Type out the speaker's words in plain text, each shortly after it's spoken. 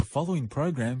following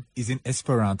program is in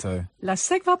Esperanto. La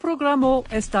sekva programo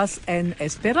estas en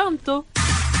Esperanto.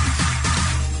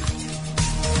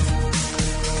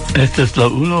 Estas la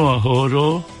unua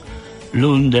horo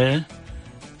lunde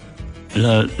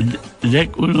la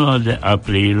 11 de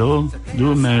aprilo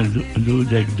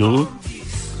 2022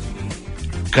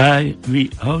 kaj vi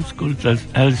aŭskultas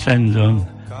elsendon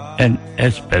en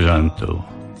Esperanto.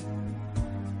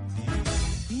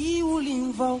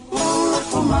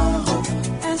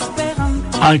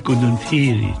 I couldn't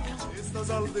hear it.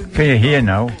 Can you hear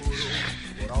now?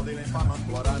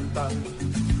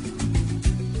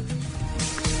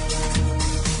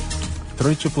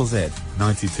 Three Triple Z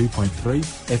 92.3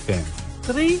 FM.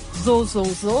 3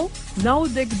 Zozozo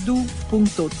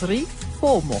 92.3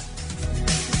 FOMO.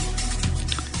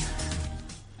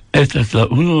 Estas la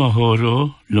unua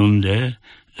horo lunde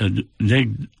la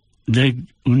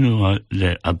 11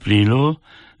 de aprilo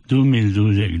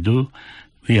 2022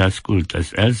 vi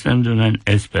ascultas elsendon en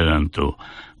Esperanto.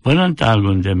 Bonan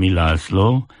tagon de mi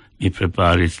Laslo, mi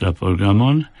preparis la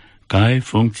programon, kaj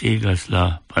funkciigas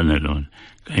la panelon.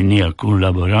 Kaj nia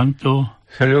kunlaboranto,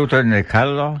 Saluton de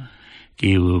Carlo.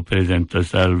 kiu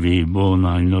prezentas al vi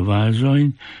bonajn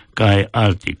novaĵojn kaj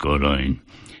artikolojn.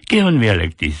 Kion vi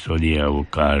elektis hodiaŭ,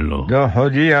 Carlo? Do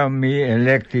hodiaŭ mi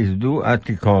elektis du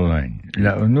artikolojn.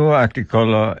 La unua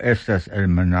artikolo estas el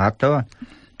Monato.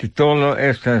 Titolo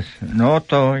estas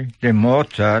Notoj de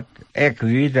Mozart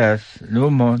ekvidas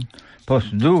lumon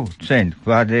post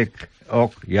 240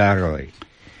 jaroj.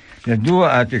 La dua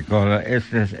artikolo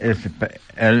estas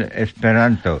el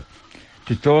Esperanto.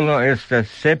 Titolo estas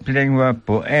seplingva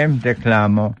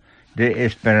poemdeklamo de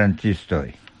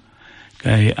esperantistoj.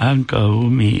 Kaj ankaŭ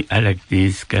mi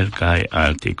elektis kelkaj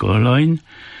artikolojn.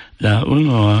 La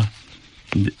unua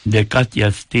de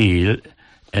Katja Stil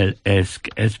el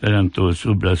Esperanto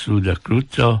sub la Suda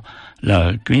Kruco,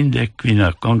 la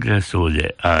 55. Kongreso de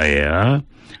AEA,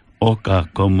 oka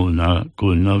komuna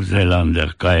kun Novzelanda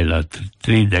kaj la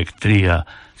 33.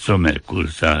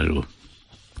 Somerkursaro.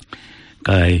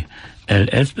 Kaj el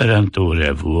Esperanto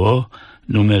revuo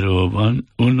numero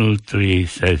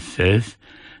 1366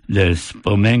 de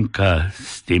Spomenka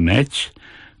Stimec,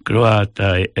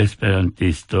 croataj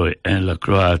esperantistoj en la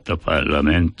croata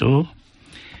parlamento,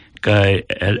 kaj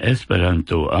el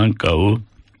Esperanto ankaŭ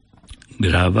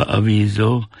grava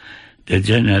avizo de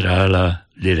generala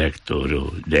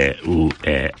direktoro de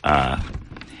UEA.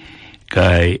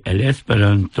 Kaj el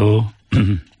Esperanto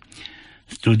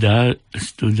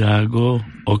studago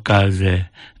okaze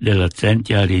de la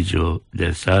centjariĝo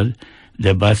de Sad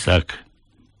de Basak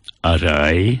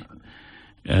Arai,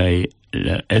 kaj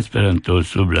la Esperanto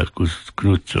sub la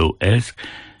kruco esk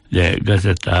de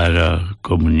gazetara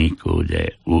komuniko de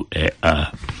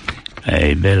UEA.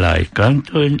 Kaj belaj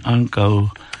kantojn ankaŭ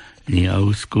ni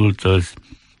aŭskultos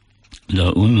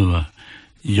la unua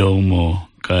Jomo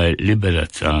kaj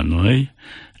Liberacanoj,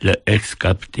 la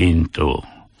Excaptinto.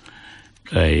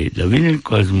 Kaj la Vinil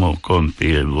Cosmo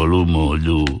compil volumo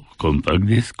 2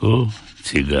 compactdisco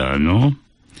Cigano,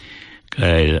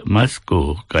 kaj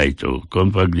Masko Kaito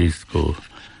compactdisco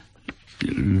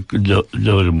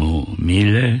Dormu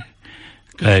Mille,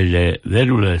 kaj le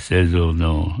Verula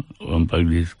sezono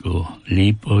compactdisco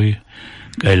Lipoj,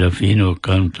 kaj la fino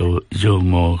canto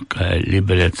Jomo kaj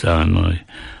Liberecanoj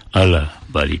alla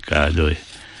barikadoj.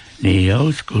 Ni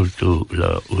aŭskultu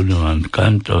la unuan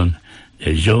kanton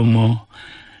de Jomo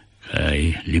kaj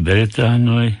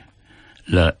Liberecanoj,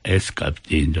 la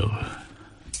Excaptinto.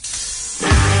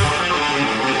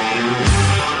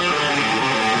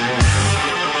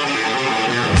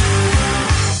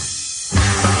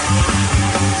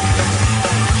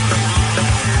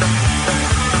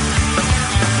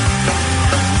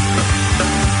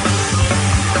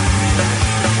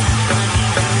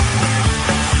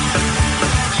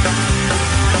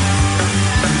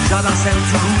 Rifugiadas en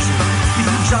Toulouse,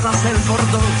 rifugiadas en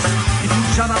Bordeaux,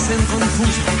 rifugiadas en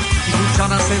confuso,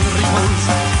 rifugiadas en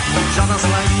repouso, rifugiadas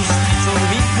la justicia,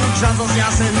 rifugiadas ya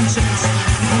sentences,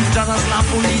 rifugiadas la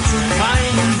policia,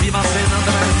 caen vivas en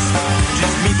adres,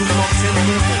 gis mi dum noctem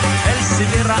mundo, el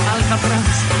severa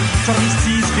Alcatraz,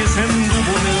 charlistis que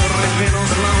sendubo nel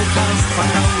revenos la ocas,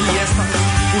 facau y esta,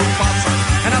 urpaza,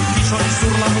 en affichoi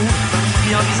sur la mur,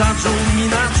 mia visaggio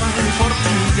minata,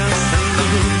 fortigas en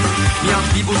lur, mia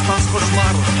vivo stas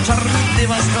coșmaro, char mi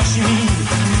devas kaŝi min,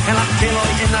 en la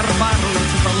keloj en arbaro,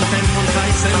 tutan tempon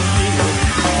kaj senfino,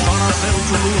 rifugiadas en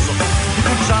Toulouse,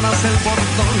 rifugiadas en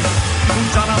Bordeaux,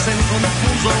 rifugiadas en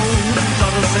confuso,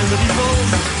 rifugiadas en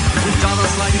riposo,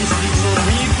 rifugiadas la justico,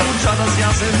 rifugiadas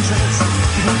ja senĉes,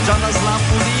 rifugiadas la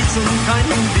polico, kaj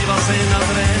vivas en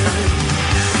adres.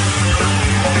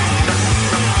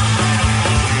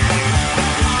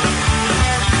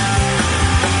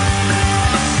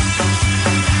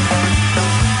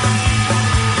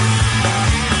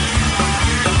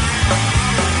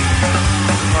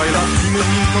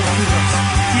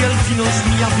 finos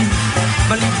mia vita,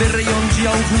 ma libere oggi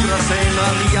augura se la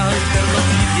ria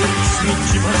alternativa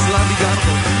smittimas la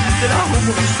rigardo della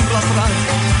homo sur la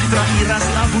strada, tra iras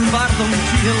la bulvardo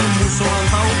chi el muso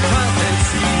antaucate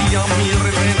sia mi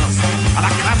revenas,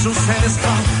 alla caccio se ne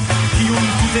scappa, chi un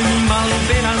tute mi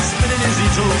malvenas,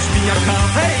 benesigios mia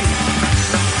cave.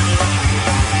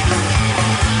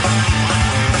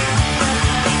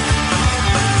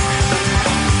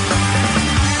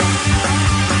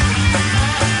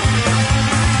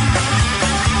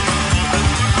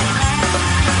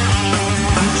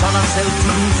 Fugiadas el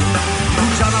Toulouse,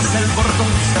 fugiadas el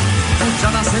Bordeaux,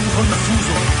 fugiadas el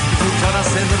confuso,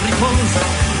 fugiadas el riposo,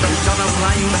 fugiadas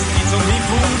la instizo, mi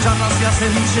fugiadas ya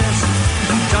senches,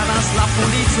 fugiadas la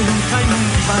polizia, cae un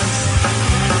vivas.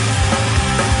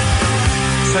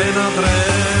 Senadre.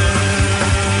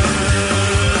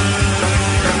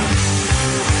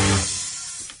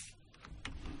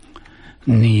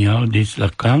 Ni audis la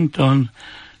canton,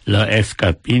 la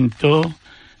escapinto,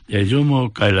 de Jumo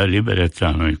kaj la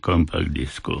liberecano in compact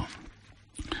disco.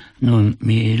 Nun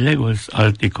mi legos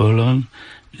artikolon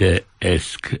de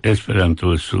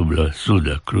Esperanto sub la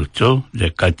suda cruco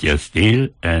de Katia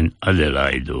Steele en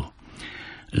Adelaido.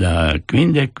 La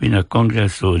 55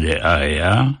 congreso de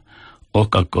AEA,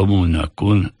 oka comuna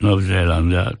kun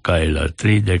Novzelanda kaj la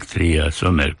 33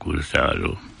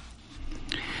 somerkursaro.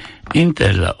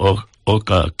 Inter la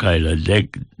oka kaj la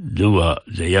 12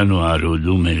 de januaro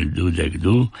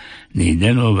 2022 ni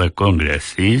denove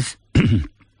kongresis,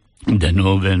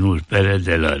 denove nur pere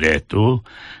de la reto,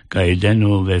 kaj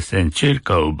denove sen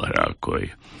ĉirkaŭ barakoj.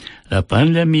 La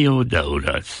pandemio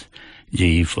daŭras.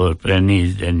 Ĝi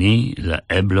forprenis de ni la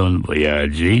eblon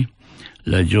vojaĝi,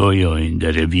 la ĝojojn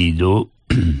de revido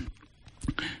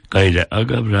kaj de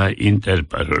agablaj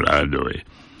interparoladoj.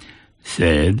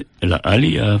 Sed la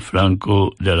alia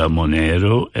flanco de la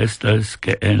monero estas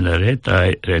che en la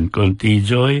retai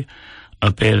rencontigioi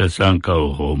aperas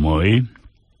ankaŭ homoj,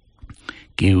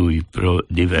 kiuj pro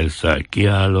diversa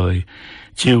kialoj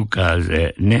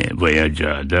ĉiukaze ne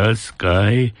vojaĝadas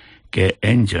kaj ke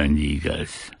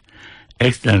enĝandigas.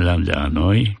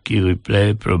 Eksterlandanoj, kiuj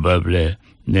plej probable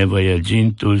ne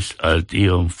vojaĝintus al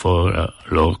tiom fora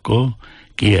loko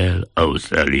kiel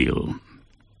Aŭstralio.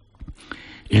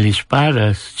 Ili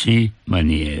sparas ci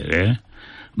maniere,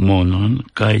 monon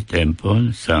kaj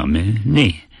tempon same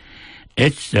ni.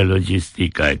 Eĉ se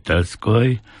logistikaj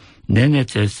taskoj ne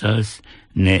necesas,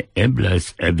 ne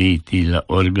eblas eviti la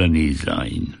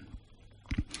organizajn.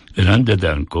 Granda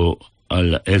danko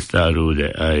al la estaro de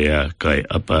AEA kaj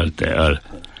aparte al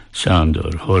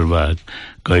Sándor Horváth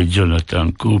kaj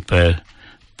Jonathan Cooper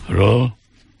pro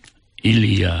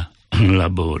ilia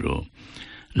laboro.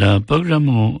 La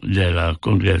programo de la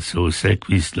congreso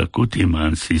sekvis la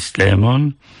kutiman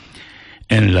sistemon,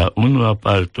 en la unua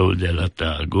parto de la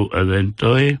tago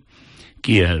eventoj,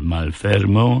 kiel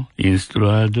malfermo,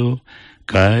 instruado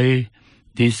kaj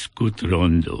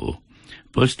diskutrondo.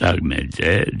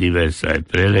 Posttagmeze diversaj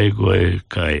prelegoj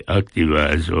kaj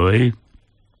aktivaĵoj,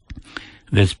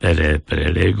 vespere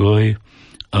prelegoj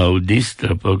aŭ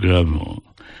distra programo,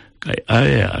 kaj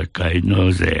AEA kaj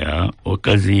Nozea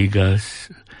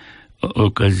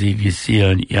okazigis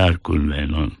sian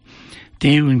jarkunvenon.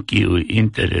 Tiun, kiuj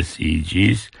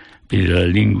interesiĝis pri la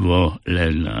lingvo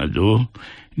lernado,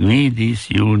 gvidis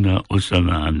juna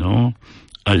usonano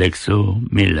Alexo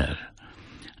Miller.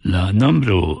 La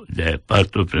nombro de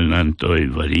partoprenantoj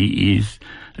variis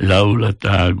laŭ la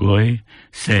tagoj,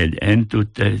 sed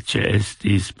entute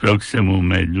ĉeestis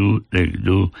proksimume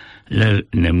 22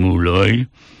 lernemuloj,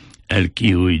 el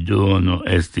kiuj duono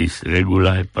estis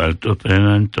regulaj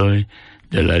partoprenantoj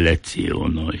de la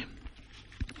lecionoj.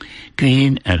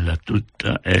 Kvin el la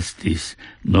tuta estis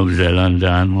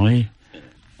novzelandanoj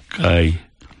kaj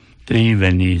 3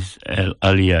 venis el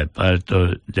aliaj partoj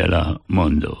de la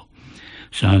mondo.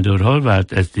 Sándor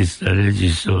Horváth estis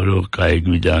reĝisoro kaj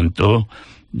gvidanto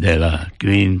de la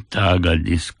 5-taga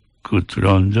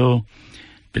diskutrondo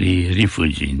pri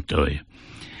rifuĝintoj.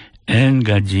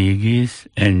 Engaĝigis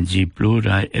en ĝi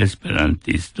pluraj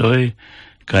esperantistoj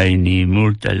kaj ni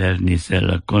multe lernis el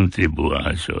la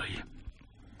kontribuaĵoj.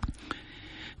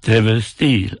 Trevor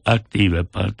Steele aktive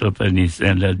partoprenis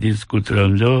en la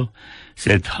diskutrondo,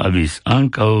 sed havis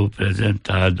ankaŭ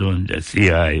prezentadon de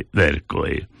siaj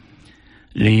verkoj.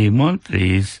 Li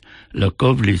montris la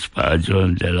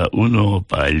kovriĝpaĝon de la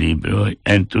unuopaj libroj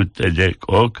entute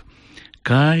 10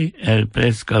 kaj el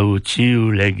preskaŭ ĉiu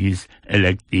legis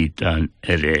elektitan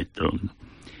hereton.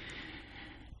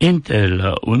 Inter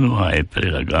la unuaj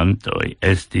prelegantoj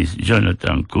estis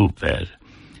Jonathan Cooper.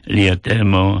 Lia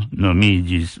temo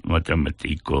nomiĝis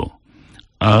matematiko.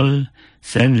 Al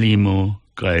sen limo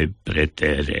kai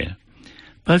pretere.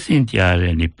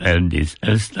 Pasintiare ni perdis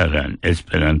elstaran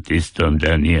esperantiston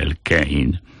Daniel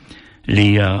Kane,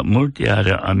 lia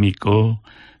multiara amico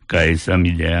kai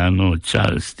samideano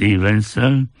Charles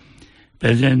Stevenson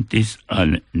presentis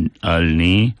al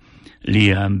ni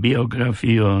lian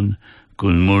biografion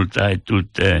kun multae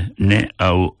tutte ne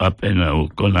au apenau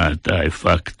conatai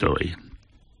factoi.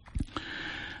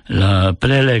 La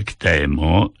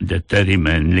prelectemo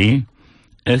deterimenli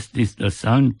estis la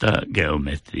sancta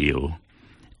geometrio.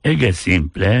 Ege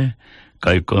simple,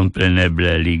 cae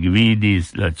compreneble li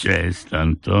gvidis la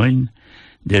ceestantoin,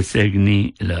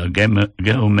 desegni la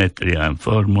geometrian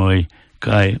formoi,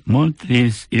 cae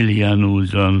montris ilian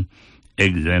uson,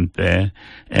 exemple,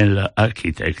 en la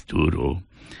architecturo.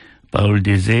 Paul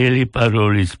Diseli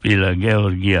parolis pri la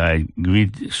georgiae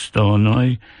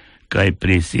gvidstonoi, cae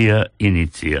pri sia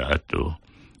iniciato.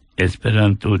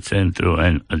 Esperanto centro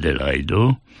en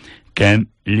Adelaido, kem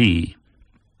li,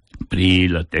 pri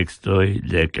la textoi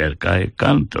de kelkaj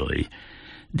kantoj.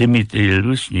 Dmitri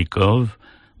Lushnikov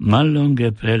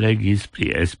mallonge prelegis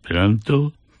pri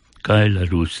Esperanto kaj la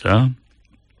rusa.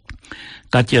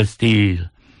 Katja Steele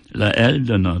la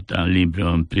eldonotan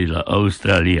libron pri la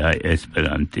australiaj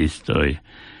esperantistoj.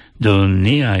 Do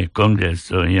niaj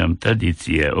kongresoj jam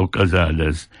tradicie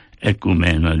okazadas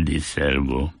ekumena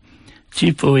diservo.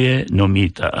 Cifoje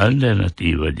nomita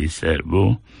alternativa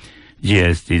diservo, ĝi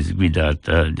estis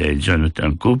gvidata de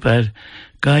Jonathan Cooper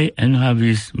kaj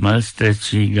enhavis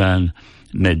malstreĉigan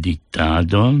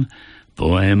meditadon,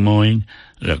 poemojn,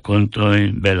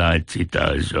 rakontojn, belaj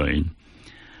citaĵojn.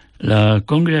 La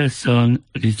kongreson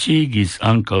riĉigis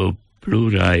ankaŭ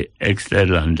pluraj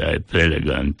eksterlandaj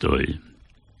prelegantoj.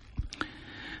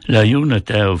 La juna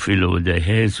Teofilo de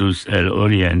Jesus el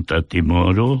Orienta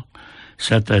Timoro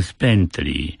ŝatas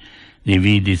pentri. Ni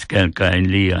vidis kelkajn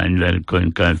liajn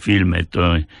verkojn kaj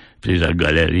filmetojn pri la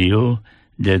galerio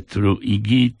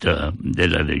detruigita de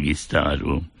la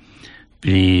registaro.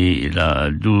 Pri la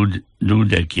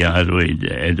dudek jaroj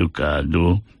de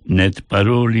edukado net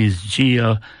parolis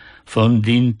ĝia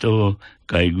fondinto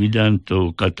kaj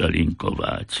gvidanto Katalin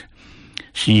Kovacs.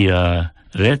 Ŝia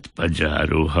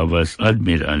retpaĝaro havas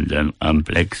admirandan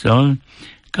amplekson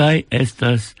kaj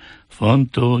estas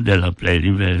fonto de la plej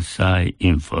diversaj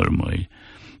informoj.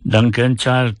 Duncan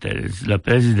Charters, la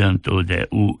presidento de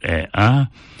UEA,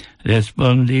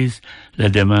 respondis la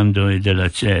demandoj de la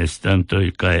ĉeestantoj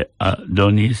kaj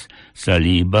Adonis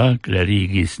Saliba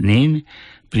klarigis nin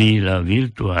pri la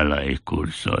virtualaj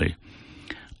kursoj.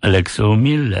 Alexo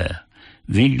Miller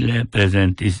vigle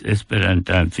prezentis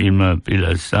esperantan filmon pri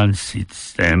la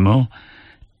sansistemo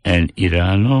en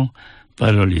Irano,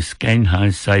 parolis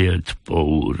Kenhan Sayed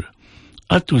Pour.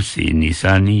 Atusi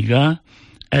Nisaniga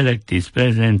electis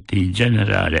presenti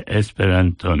generale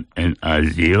Esperanton en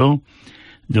Azio,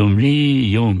 dum li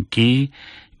Jonki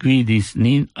gvidis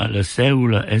nin alla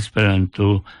Seula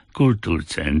Esperanto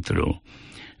Kulturcentro.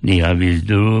 Ni havis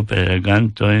du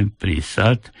prelegantojn pri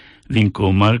SAT,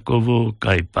 Vinko Markovo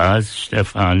kaj Paz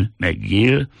Stefan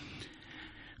McGill,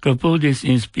 klopodis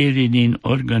inspiri nin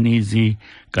organizi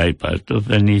kaj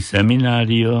partopreni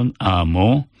seminarion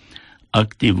AMO,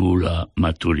 Aktivula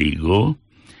maturigo.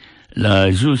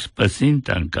 La ĵus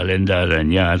pasintan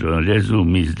kalendaran jaron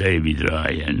resumis David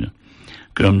Ryan.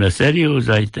 Krom la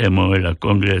seriozaj temoj la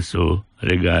kongreso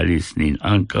regalis nin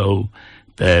ankaŭ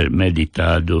per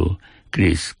meditado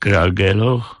Chris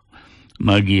Krageloch,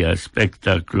 magia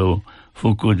spektaklo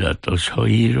Fukuda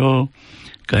Toshihiro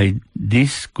kaj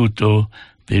diskuto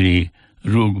pri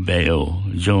rugbeo.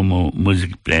 Ĝomo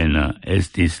muzikplena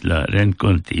estis la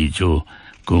renkontiĝo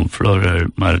kun Florer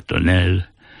Martonell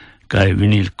kaj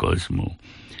Vinil Cosmo.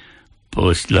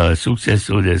 Post la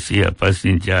sukceso de sia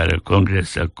pasintjara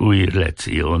kongresa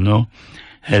kuirlekciono,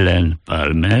 Helen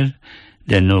Palmer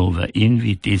denove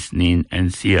invitis nin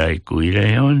en siaj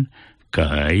kuirejon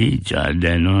kaj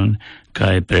ĝardenon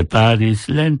kaj preparis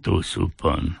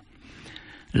lentosupon.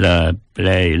 La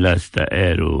plej lasta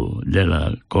ero de la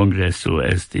kongreso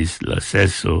estis la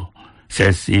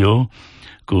sesio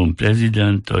kun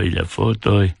prezidantoj de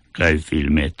fotoj kaj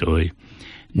filmetoj.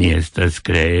 Ni estas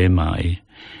kreemaj.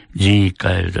 Ĝi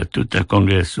kaj la tuta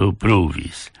kongreso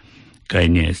pruvis, kaj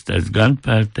ni estas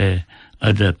grandparte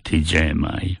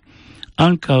adaptiĝemaj.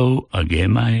 Ankaŭ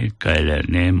agemaj kaj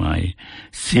lernemaj,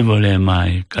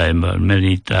 scivolemaj kaj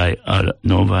malmeritaj al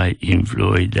novaj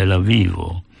influoj de la vivo.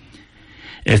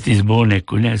 Estis bone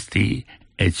kunesti,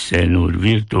 eĉ se nur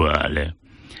virtuale.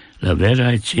 La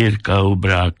veraj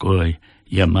ĉirkaŭbrakoj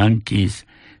ja mankis,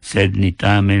 sed ni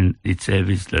tamen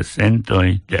ricevis la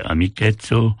sentojn de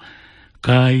amikeco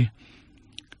kaj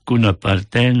kun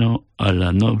aparteno al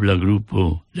la nobla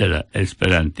grupo de la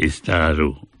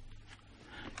Esperantistaro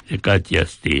de Katia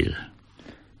Stil.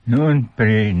 Nun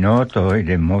pri notoj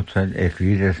de Mozart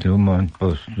ekvidas lumon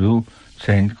post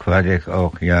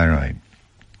 248 jaroj.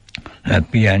 La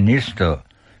pianisto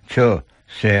Cho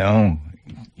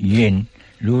Seong-jin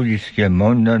ludis kiel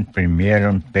mondan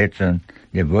premieron pecon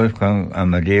de Wolfgang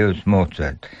Amadeus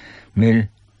Mozart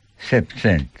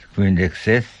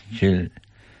 1756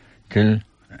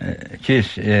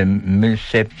 cis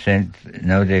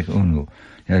 1791.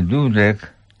 La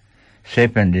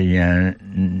 27 de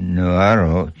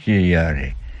januaro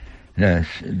ĉiujare. La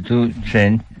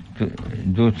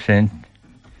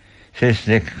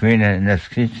 265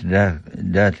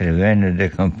 naskiĝdate de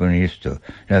komponisto.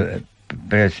 La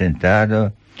presentado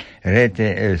rete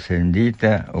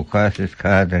elsendita okazis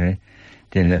kadre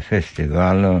de la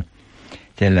festivalo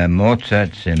de la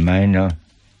Mozart semajno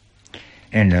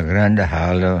en la granda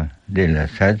halo de la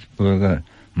Salzburga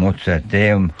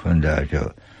Mozarteum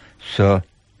Fondaĵo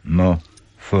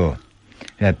SOMOFO.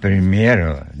 La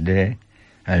premiero de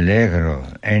Allegro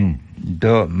en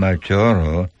do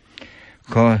majoro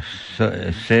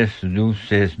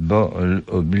ses bo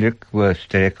oblikva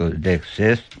streko dek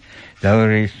ses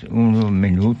daŭris 1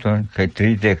 minuton kaj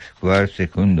 34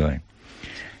 sekundojn.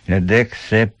 La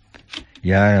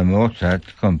 17-jara Mozart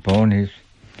komponis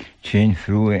ĝin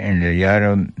frue en la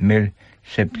jaro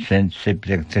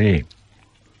 1773.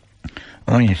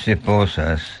 Oni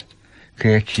supozas,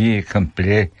 ke ĝi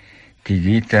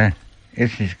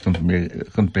estis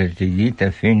kompletigita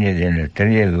fine de la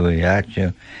tria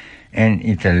vojaĝo en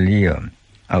Italio,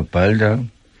 aŭ baldaŭ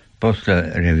post la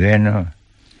reveno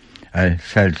al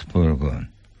Salzburgo.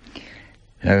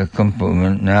 La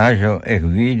komponaĵo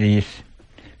ekvidis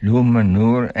lumon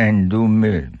nur en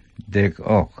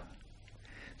 2018,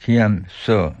 kiam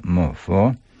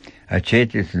SOMOFO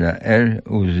aĉetis la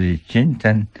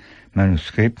eluziĝintan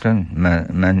manuskripton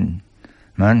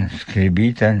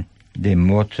manskribitan de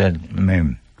Mozart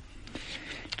mem.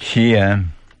 Ĉia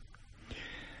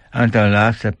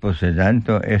antaŭlasta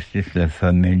posedanto estis la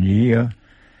familio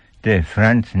de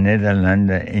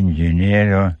franc-nederlanda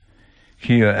inĝeniero,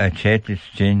 kiu aĉetis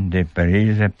ĝin de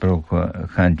pariza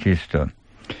kantisto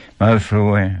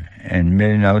malfrue en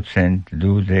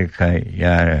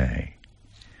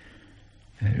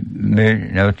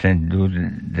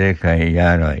 1920-kaj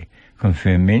jaroj.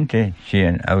 Konfirminte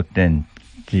ŝian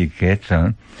aŭtentikecon,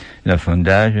 la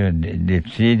fondaĵo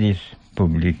decidis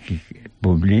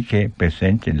publike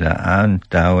presenti la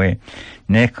antaŭe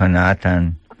nekonatan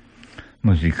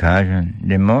muzikaĵon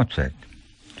de Mozart.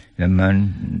 La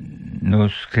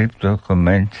manuskripto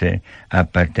komence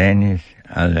apartenis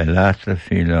al la lasta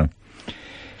filo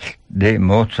de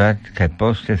Mozart kaj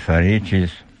poste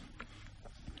fariĝis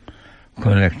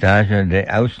kolektaĵo de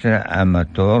aŭstra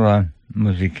amatora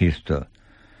muzikisto.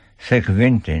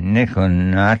 Sekvinte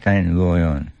nekonatan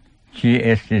vojon, ŝi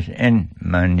estis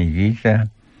enmanigita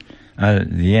al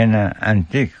viena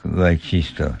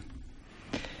antikvajĉisto.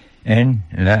 En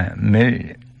la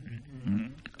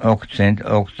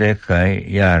 1880-kaj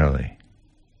jaroj.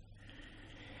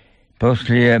 Post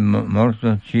lia morto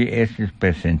ŝi estis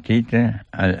presentita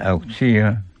al aŭkcio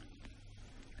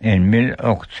en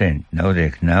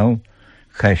 1899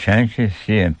 kaj ŝanĝis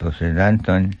sian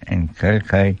posedanton en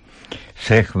kelkaj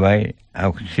sekvaj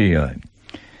aŭkcioj.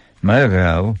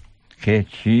 Malgraŭ ke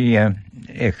ŝia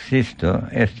ekzisto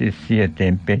estis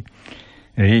siatempe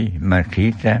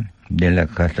rimarkita de la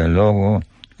katalogo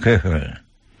Köchel.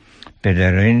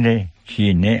 Bedaŭrinde ŝi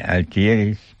ne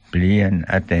altiris plian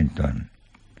atenton.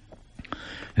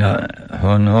 La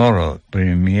honoro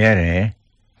premiere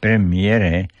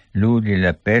ludi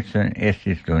la pecon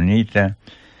estis donita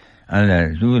al la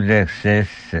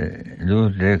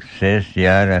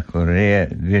 26-jara korea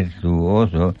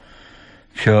virtuoso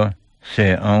Cho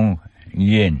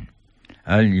Seong-jin,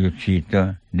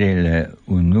 aljuĝito de la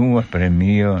unua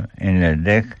premio en la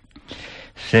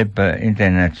 17.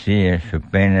 internacia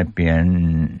Chopina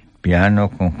piano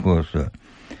konkurso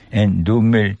en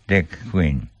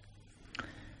 2015.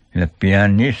 La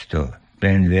pianisto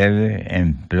plenvere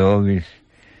emplovis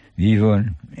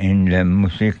vivon en la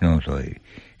muziknotoj,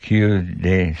 kiu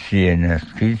de sia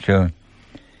naskiĝo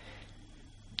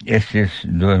estis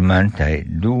dormantaj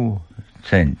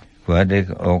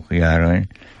 248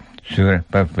 jarojn sur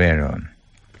papero.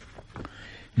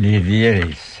 Li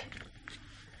diris: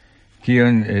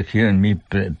 kion mi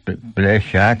plej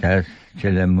ŝatas ĉe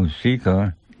la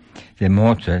muziko de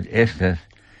Mozart estas,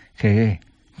 ke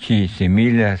ĝi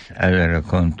similas al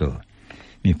rakonto.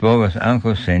 Mi povas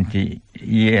ankaŭ senti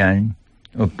iajn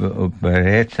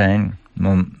operecajn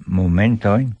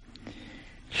momentojn,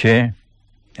 C'è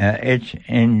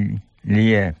en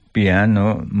lia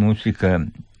piano musica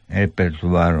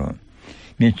repertuaro.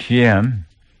 Mi ciam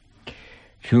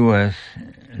ciuas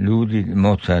ludi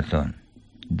Mozarton,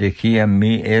 de ciam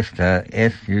mi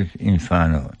estis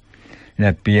infano.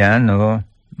 La piano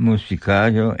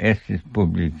musicajo estis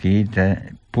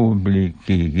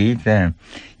publicigita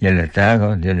je la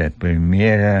tago de la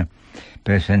primera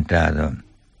presentado,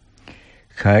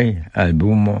 kai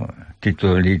albumo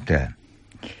titolita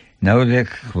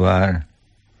 94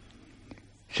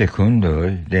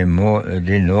 secundoj de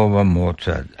nova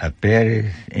Mozart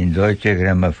aperis in Deutsche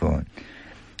Grammophon.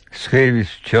 Skribis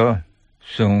Cho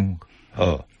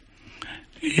Sung-ho.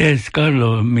 Yes,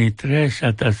 Carlo, mi tre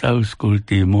ŝatas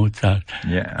aŭskulti Mozart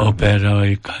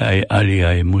operoj kaj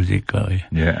aliaj muzikoj.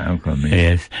 Ankaŭ mi.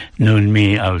 Yes, nun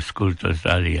mi aŭskultos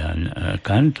alian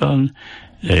kanton.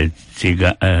 La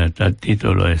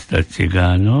titolo estas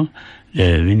Cigano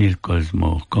de Vinil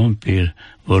Cosmo Compil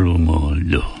volumo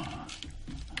 2.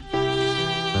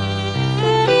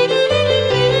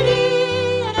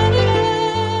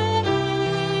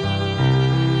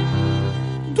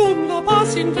 Dum la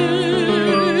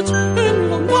pasintec en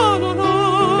lontana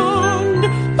land,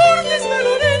 portis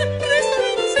melodin,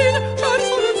 restaurant sin, char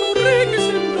solet surregis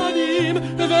in anim,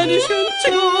 venis un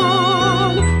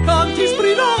cigan, cantis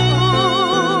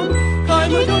bridatam, cae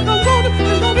melchior canzon,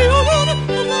 en la violon,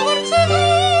 en la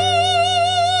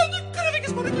varcetan,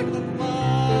 crevigis por eclectam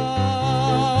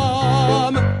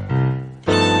vam.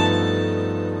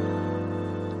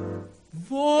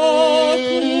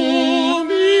 Vocum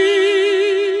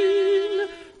in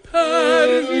per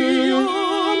via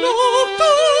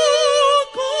nocta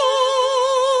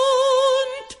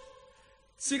cont.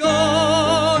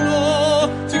 Cigano,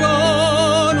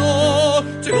 cigano,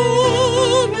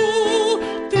 cigano,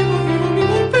 ti voglio mi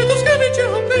impetus che mi c'è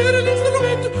per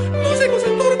l'instrumento, musico se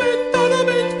tormenta la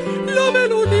mente, la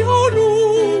melodia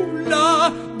nulla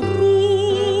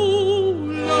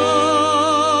brulla.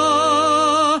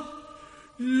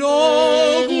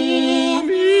 Logum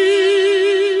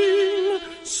in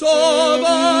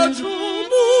sovaggio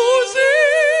musicant.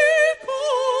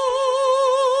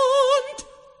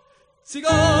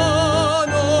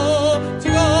 Cigano,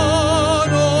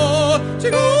 cigano,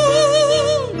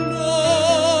 cigano,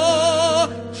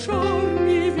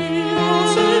 charmi via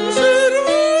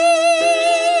senserat,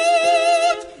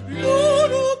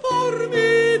 loro por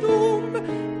minum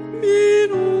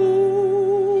minut.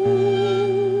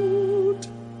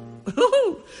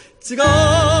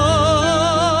 Cigano,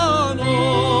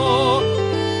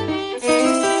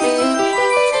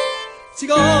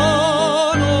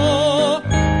 cigano,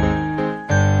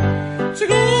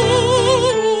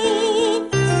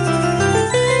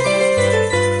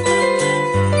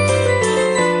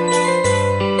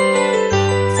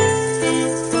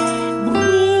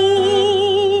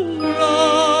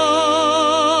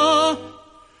 brulla,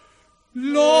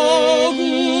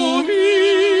 logum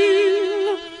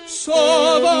in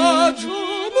sovaggio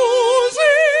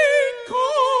musicant.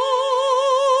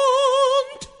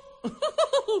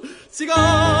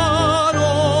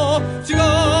 Cigano,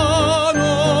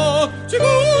 cigano,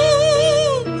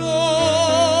 cigano,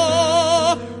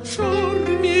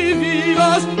 charmi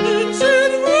vivas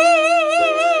inservat,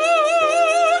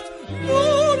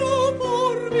 loro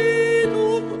por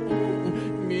minum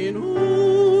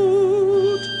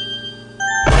minut.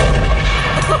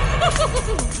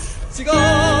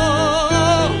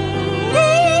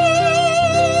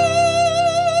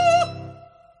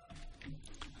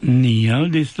 Ni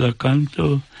audis la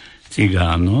canto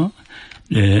Cigano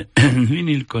de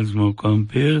Vinil Cosmo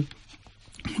Compil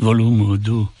volumo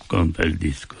 2 Compil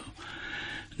disco.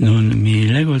 Nun mi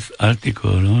legos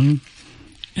artikolon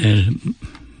el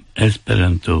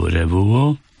Esperanto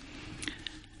revuo.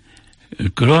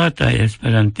 Croataj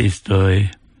esperantistoj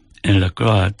en la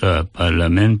croata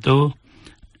parlamento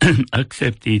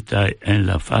akceptitaj en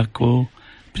la fako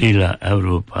pri la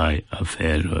eŭropaj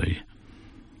aferoj.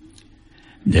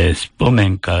 De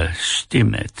Spomenka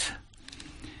Štimet.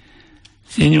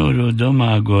 Signoro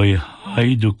Domagoj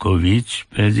Hajduković,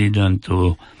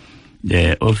 prezidanto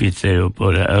de Oficejo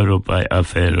por Eŭropaj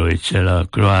aferoj ĉe la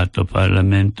croata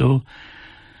parlamento,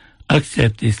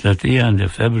 akceptis la 3 de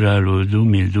februaro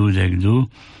 2022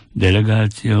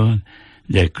 delegacion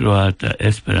de Croata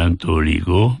Esperanto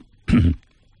Ligo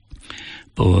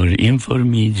por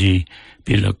informigi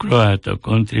pri la croata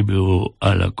contribuo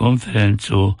a la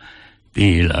conferenzo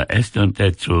pri la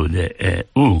estonteco de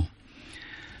EU.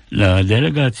 La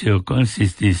delegacio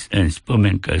consistis en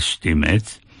Spomenka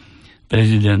Štimet,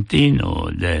 presidentino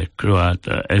de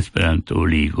Croata Esperanto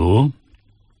Ligo,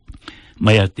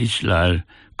 Maja Tischlar,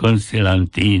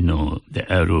 consilantino de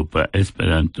Europa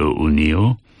Esperanto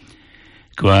Unio,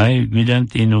 quae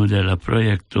gvidantino de la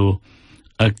proiecto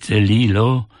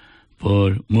Accelilo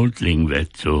por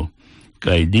multlingvezzo,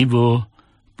 cae divo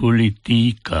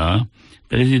politica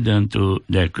presidento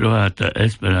de Croata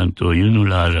Esperanto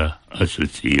Junulara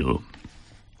Asocio.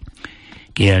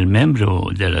 Kiel membro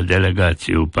de la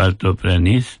delegatio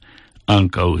partoprenis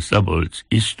ancau Szabolcs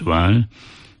István,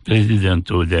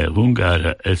 presidento de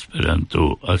Hungara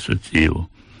Esperanto Asocio.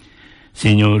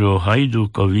 Signoro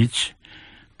Hajdukovič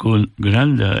con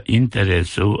granda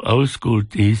intereso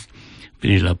auscultis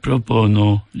pri la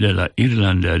propono de la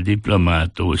Irlanda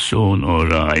diplomato Sean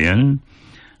O'Ryan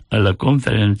a la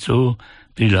conferenzo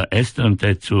pri la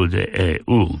estonteco de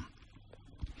EU.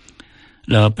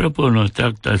 La propono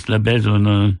tractas la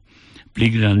bezonon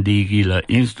pligrandigi la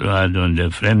instruadon de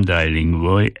fremdaj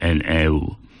lingvoj en EU.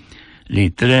 Li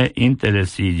tre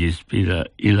interesigis pri la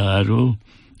ilaro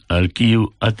al kiu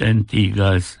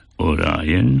atentigas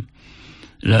O'Ryan,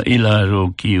 la ilaro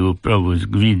kiu provus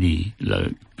gvidi la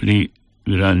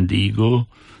pligrandigo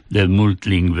de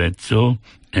multlingvezzo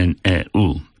en EU.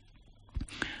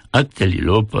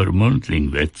 Accelilo por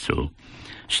multlingvezzo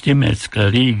stimes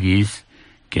clarigis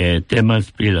che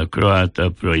temas pri la croata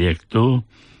proiecto,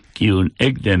 kiun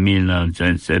ekde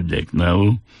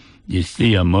 1979 gis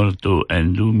sia morto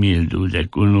en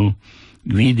 2021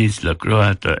 gvidis la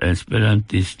croata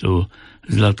esperantisto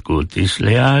Zlatko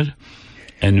Tislear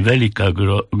en Velika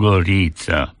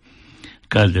Gorica.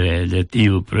 Cadre de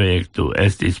tiu proiecto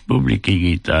estis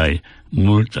publicigitai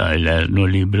multae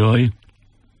lernolibroi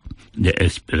de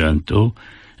Esperanto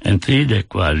en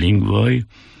 34 lingvoj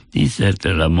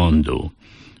diserte la mondo.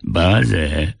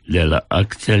 Base de la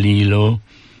Accelilo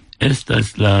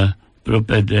estas la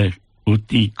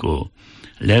propedeutico.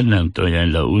 Lernantoj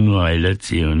en la unuaj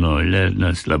lecionoj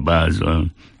lernas la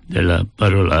bazon de la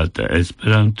parolata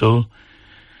Esperanto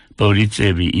por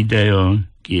ricevi ideon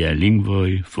kiel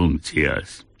lingvoj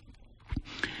funkcias.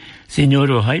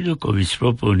 Signoro Hajdukovič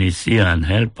proponis sian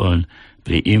helpon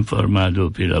pri informado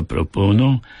pri la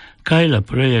propono kaj la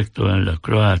projekto en la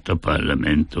croata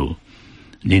parlamento.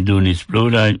 Li donis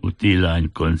plurajn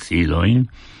utilajn konsilojn,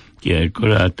 kiel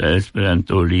Croata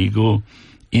Esperanto Ligo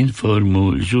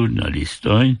informu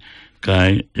ĵurnalistojn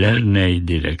kaj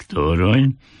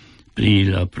lernejdirektorojn pri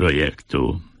la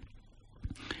projekto.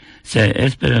 Se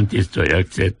esperantistoj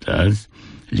akceptas,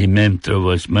 li mem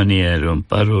trovos manieron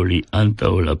paroli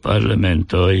antaŭ la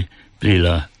parlamentoj pri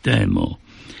la temo.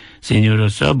 Signoro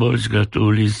Szabolcs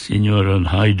gratulis signoron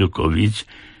Hajdukovič,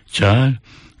 ĉar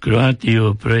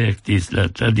Croatio projektis la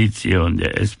tradicion de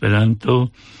Esperanto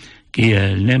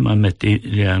kiel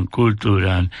nematerian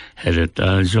kulturan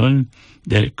heretaĵon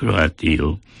de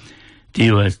Croatio.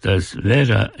 Tio estas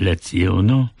vera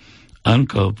leciono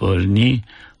ankaŭ por ni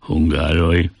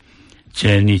hungaroj.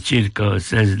 Ĉe ni ĉirkaŭ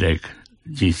 60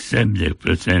 ĝis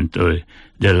 70%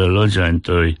 de la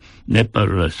loĝantoj ne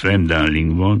parolas fremdan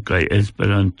lingvon kaj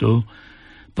Esperanto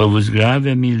povus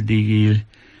grave mildigi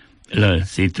la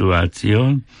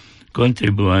situacion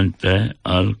contribuante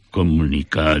al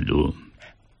comunicado.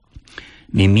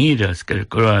 Mi miras che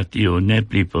Croatio ne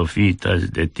pli profitas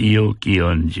de tio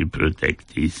kion ĝi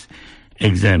protektis.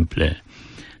 Exemple,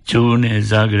 ĉu ne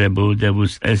Zagrebo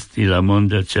devus esti la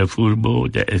monda ĉefurbo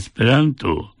de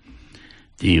Esperanto?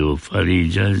 Tio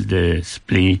fariĝas des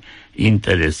pli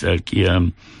interesa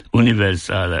kiam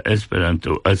Universala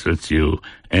Esperanto Asocio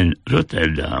en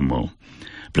Rotterdamo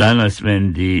planas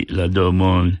vendi la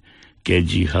domon che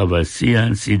ĝi havas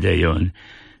sian sidejon.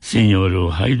 Signoro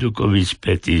Hajdukovič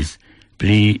petis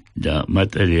pli da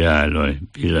materialoj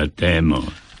pri la temo.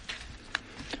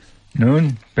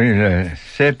 Nun pri la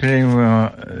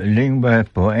seplingva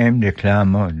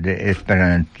poemdeklamo de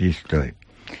esperantistoj.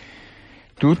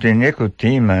 Tute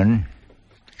nekutiman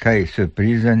kaj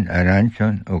surprizan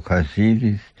aranĝon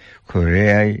okazigis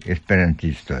koreaj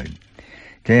esperantistoj.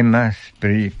 Temas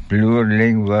pri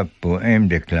plurlingva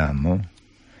poemdeklamo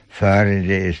fare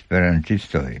de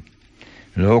esperantistoj.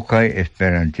 Lokaj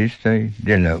esperantistoj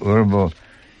de la urbo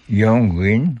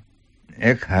Yongin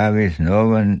ekhavis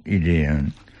novan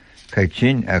ideon kaj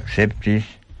ĝin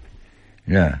akceptis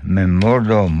la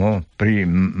memordomo pri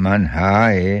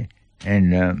Manhae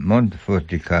en la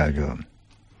montfortikaĵo.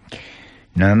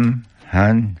 Nam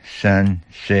Han San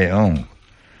Seong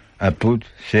apud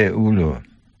Seulo.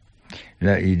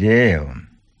 La ideo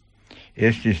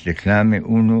estis deklami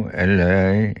unu el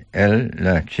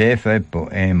la ĉefaj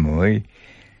poemoj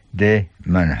de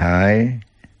Manhae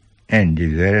en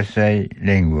diversaj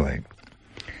lingvoj.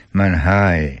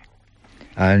 Manhae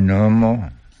al nomo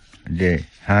de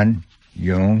Han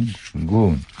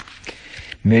Jong-gun.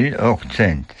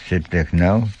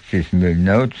 1879 cis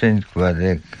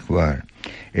 1944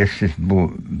 estis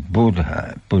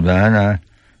budhana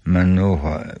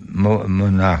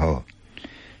monaĥo,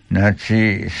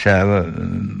 nacia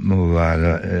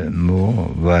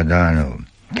movadano,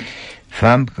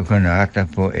 famkonata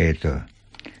poeto.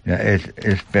 La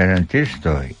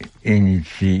esperantistoj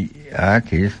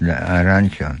iniciatis la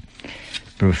aranĝon,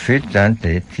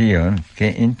 profitante tion, ke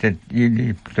inter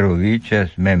ili troviĝas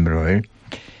membroj,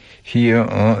 kiu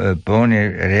bone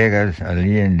regas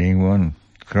alian lingvon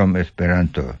krom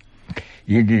Esperanto.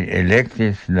 Ili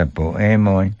elektis la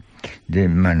poemojn de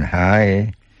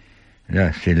Manhae,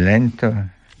 La silento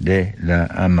de la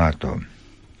amato.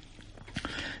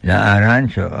 La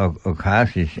aranĝo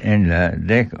okazis en la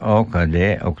 10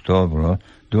 de oktobro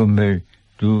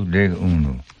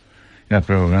 2021. La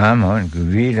programon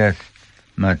gvidas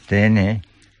matena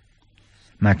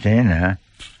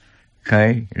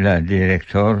kaj la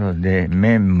direktoro de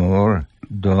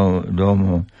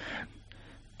Memordomo,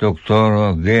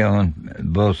 doktoro Geon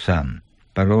Bosam,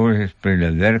 parolis pri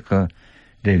la verko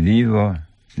de vivo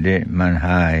de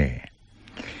Manhae.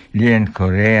 Lian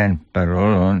korean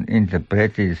parolon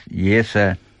interpretis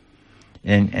Jesa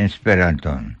en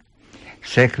Esperanton.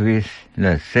 Sekvis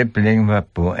la seplingva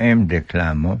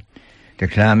poem-deklamo,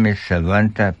 deklamis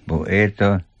savanta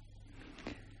poeto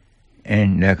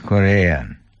en la korea.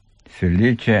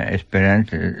 Felicia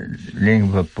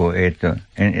Esperanto-lingva poeto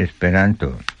en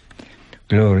Esperanto.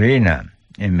 Glorina,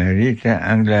 emerita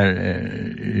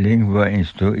angla-lingva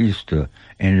instruisto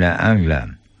en la angla.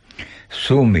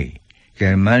 Sumi,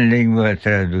 german-lingva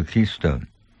tradukisto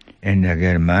en la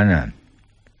germana.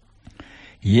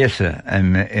 Jesa,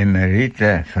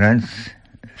 emerita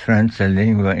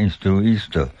franca-lingva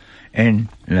instruisto en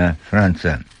la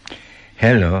franca.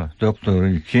 Hello,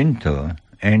 doktoricinto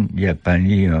en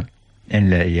Japanio, en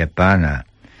la japana.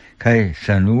 Kai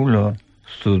sanulo,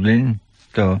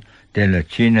 studento de la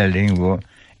china lingvo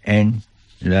en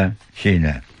la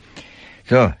china.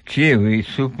 So, ĉiuj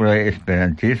supraj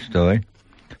esperantistoj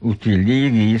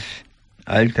utiligis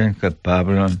altan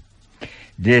kapablon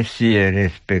de sia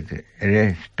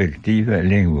respektiva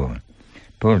lingvo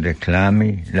por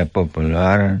deklami la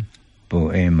popularan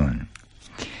poemon.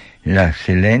 La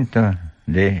silento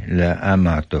de la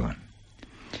amato.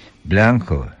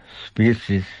 Blanco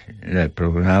spicis la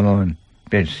programon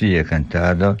per sia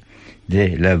cantado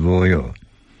de La Vojo.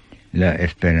 La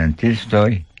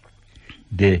esperantistoj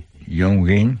de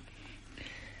Yongin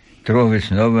trovis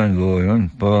novan vojon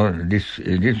por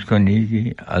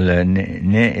diskonigi al la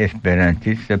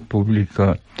ne-esperantista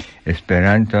publiko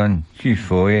Esperanton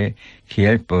ĉifoje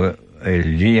kiel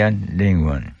poezian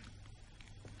lingvon.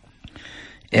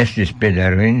 Estis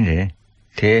bedaŭrinde,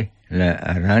 ke la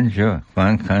aranĝo,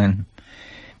 kvankam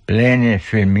plene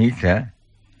filmita,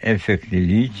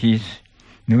 efektiviĝis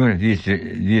nur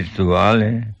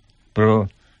virtuale pro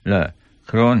la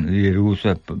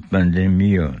kronvirusa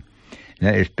pandemio.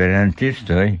 La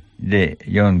esperantistoj de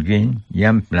Yongin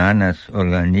jam planas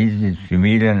organizi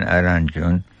similan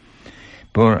aranĝon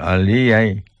por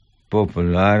aliaj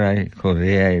popularaj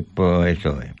koreaj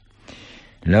poetoj.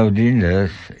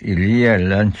 Laŭdindas ilia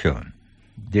lanĉo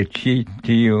de ĉi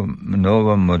tiu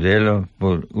nova modelo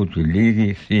por utiligi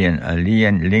sian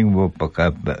alian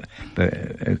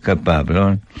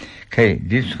lingvokapablon kaj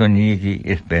diskonigi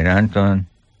Esperanton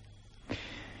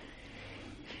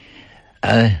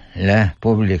al la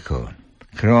publiko.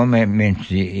 Krome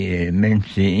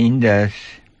menciindas,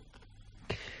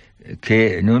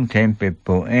 ke nuntempe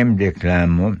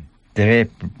poemdeklamo tre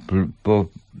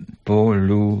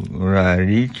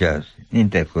pluraliĝas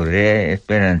inter koreaj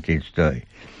esperantistoj.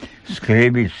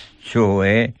 Skribis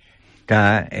Choe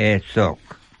Tae-sok.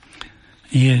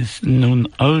 Jes, nun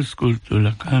aŭskultu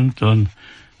la kanton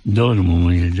Dormu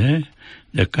milde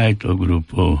de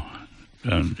Kaito-grupo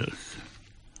kantas.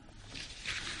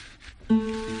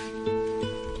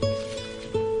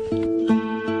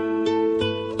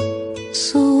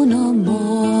 Sono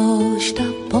mosta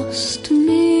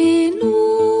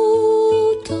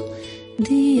postminuto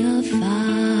di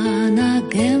afana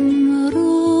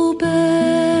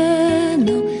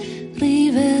gemrubeno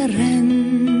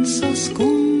riverenza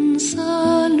con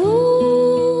saluto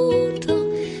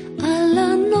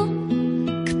alla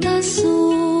nocta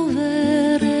suvereno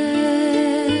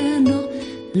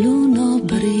l'uno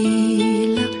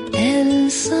brilla el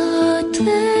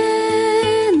sateno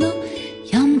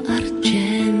jam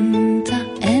argenta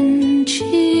en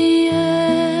cielo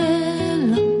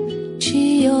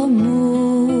cio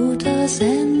muta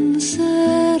sen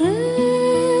sereno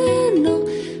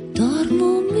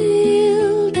dormo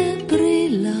milde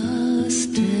brilla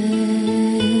stelo.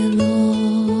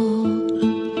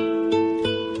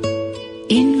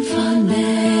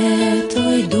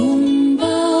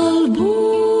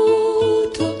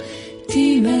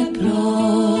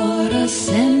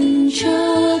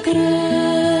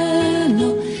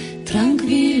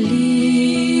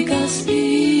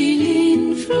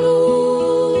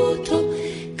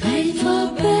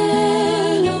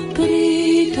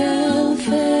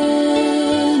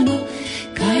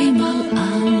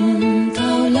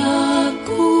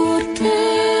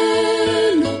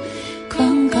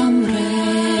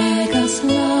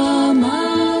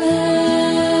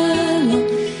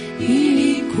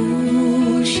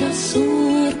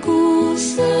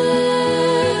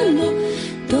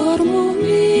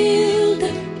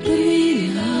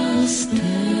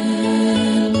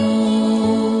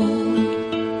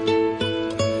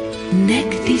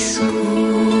 nec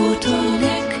discuto,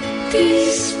 nec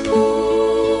disputo,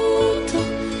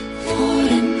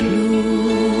 forem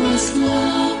pluas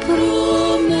la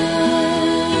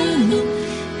promeno,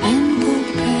 en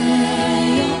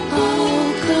Pompeio au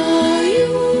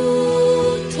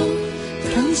caiuto,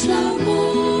 trans la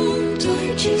montoi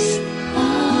cis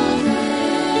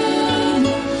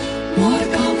aveno,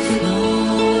 morcau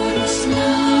floras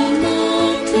la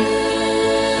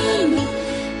mateno,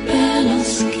 bella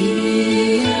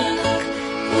schia ac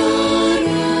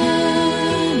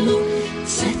varelo,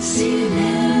 sed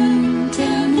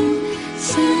silentem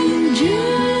sen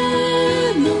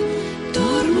gelo,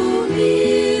 dormo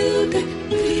milde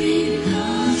pri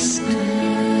la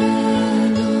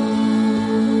stelo.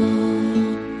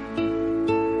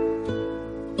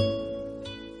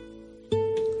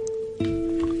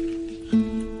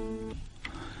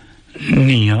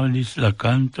 Ni audis la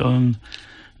canton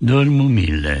Dormu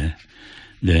mille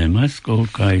de Masco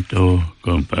Caito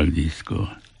compagdisco.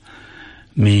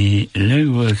 Mi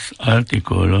legos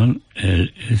articolon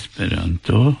el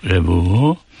Esperanto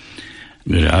revuo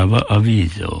grava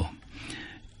aviso.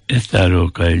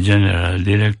 Estaro cae general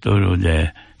directoro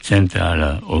de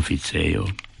Centrala Officeio.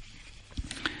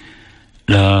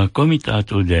 La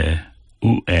comitato de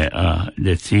UEA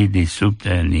decidi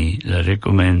subteni la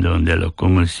recomendon de la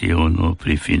Commissiono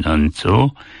pri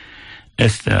Finanzo,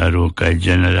 estaro cae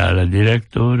generala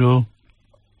directoro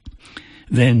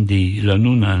vendi la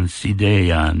nunan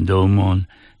sideian domon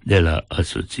de la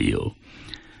asocio.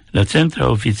 La centra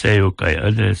officeio cae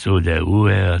adreso de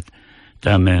UEA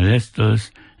tamen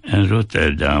restos en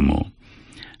Rotterdamo.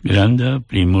 Granda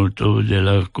plimulto de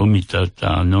la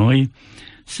comitatanoi,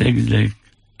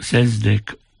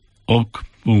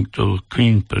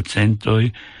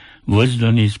 68.5%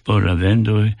 voĉdonis por la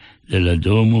vendoj de la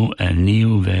domo en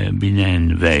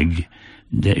Nieuwe-Binnenweg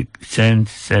de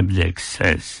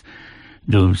 176,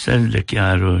 dum 60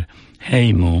 jaroj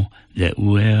hejmo de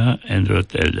UEA en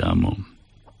Rotterdamo.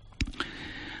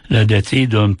 La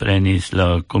decidon prenis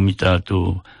la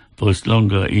comitato post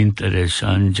longa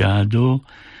interŝanĝado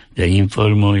de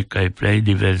informoj kaj plej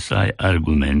diversaj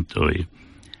argumentoj.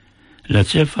 La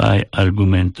ĉefaj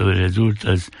argumentoj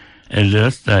rezultas el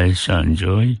lastaj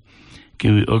ŝanĝoj,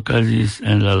 kiuj okazis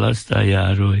en la lastaj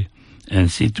jaroj en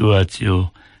situacio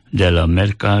de la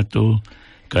merkato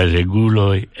kaj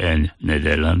reguloj en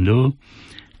Nederlando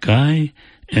kaj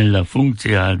en la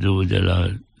funkciado de la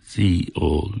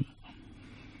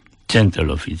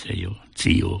Centralofficejo.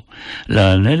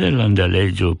 La nederlanda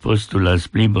legio postulas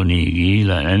plibonigi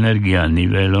la energia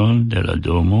nivelon de la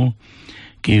domo,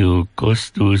 kiu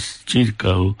costus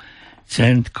circau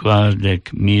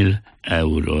 140.000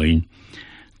 euroin.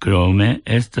 Krome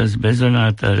estas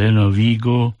bezonata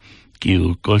renovigo,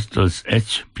 kiu costos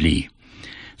ec pli.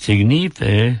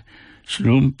 Signife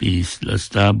schrumpis la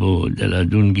stabo de la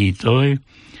dungitoi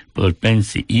por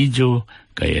pensiigio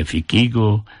kaj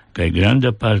efikigo kaj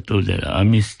granda parto de la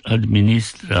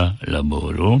administra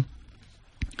laboro,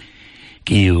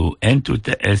 kiu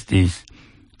entute estis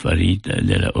farita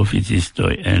de la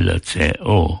oficistoj en la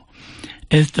CO,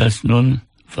 estas nun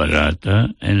farata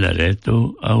en la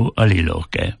reto aŭ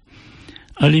aliloke.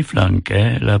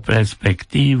 Aliflanke, la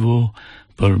perspektivo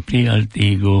por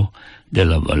plialtigo de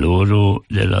la valoro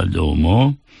de la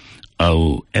domo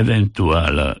aŭ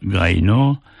eventuala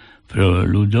gajno pro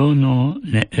ludono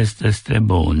ne estas tre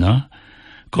bona,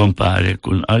 compare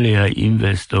kun aliaj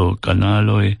investo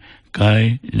kanaloj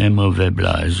kaj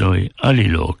nemoveblaĵoj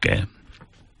aliloke.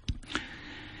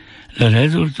 La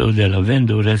rezulto de la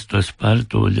vendo restos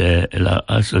parto de la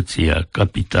asocia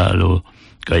kapitalo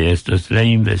kaj estos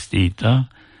reinvestita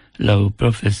laŭ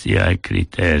profesiaj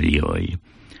kriterioj.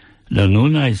 La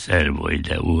nunaj servoj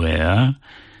de UEA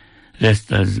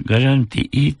restas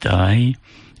garantiitaj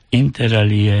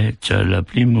interalie, ĉar la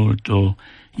plimulto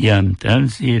jam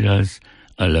transiras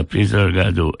al la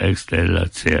prizorgado ekster la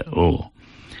CO.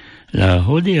 La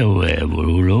hodiaŭa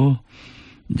evoluo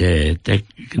de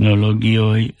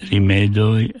teknologioj,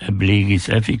 rimedoj ebligis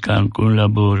efikan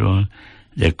kunlaboron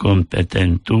de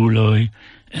kompetentuloj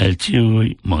el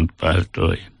ĉiuj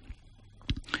mondpartoj.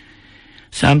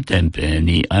 Samtempe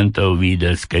ni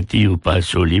antaŭvidas, ke tiu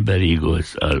paŝo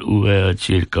liberigos al UEA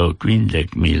circa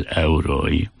 50.000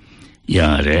 euroj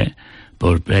jare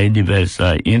por plej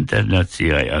diversaj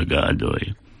internaciaj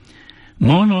agadoj.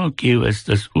 Mono, kiu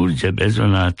estas urĝe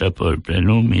bezonata por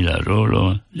plenumi la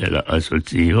rolon de la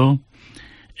asocio,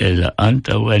 el la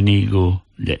antaŭenigo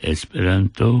de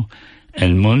Esperanto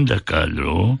en monda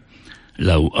kadro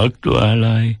laŭ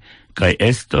aktualaj kaj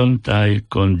estontaj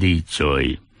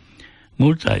kondiĉoj.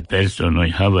 Multaj personoj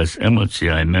havas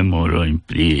emociaj memorojn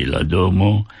pri la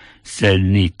domo sed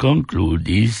ni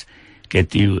concludis che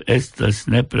tiu estas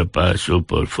nepra passo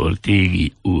por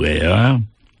fortigi UEA,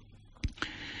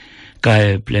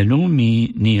 cae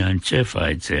plenumi nian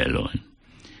cefae celon.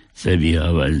 Se vi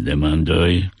havas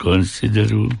demandoi,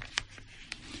 consideru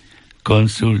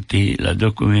consulti la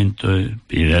documentoi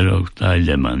pri reloctai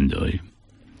demandoi.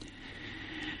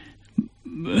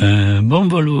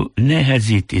 Bonvolu ne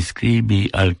hesiti scribi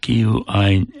al kiu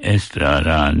ein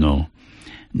estrarano.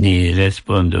 Ni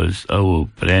respondos au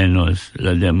prenos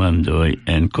la demandoi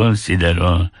en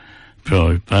considero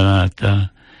pro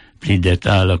panata pli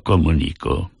detala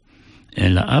comunico.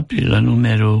 En la aprila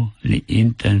numero li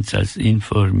intensas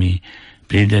informi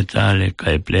pli detale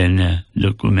cae plene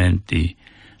documenti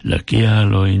la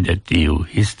kialoin de tiu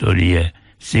historie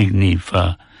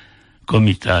signifa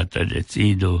comitata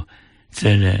decido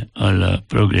cele alla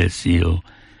progressio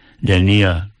de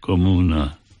nia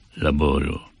comuna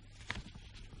laboro.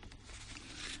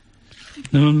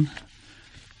 Nun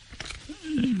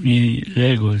mi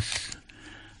legos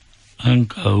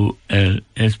ancau el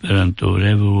Esperanto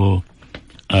revuo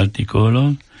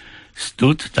articolon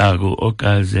Stut-tago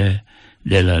ocase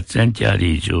de la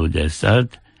centiarigio de Sad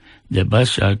de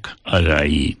Bashak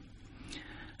Arai.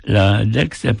 La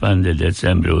 17 de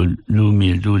decembro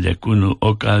 2021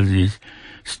 ocasis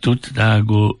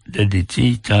Stut-tago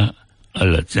dedicita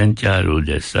alla centiaro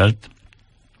de Sad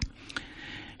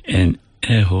en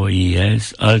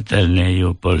EHOIS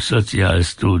Alterneo por Social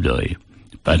Studoi,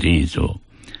 Pariso.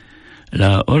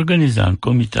 La organizan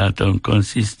comitaton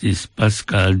consistis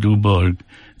Pascal Dubourg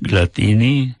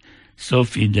Glatini,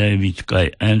 Sophie David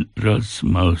kai Anne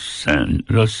Rasmussen,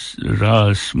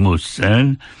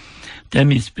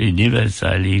 temis pri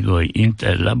diversa ligoi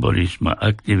inter laborisma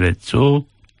activezzo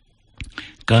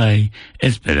kai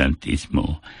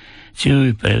esperantismo.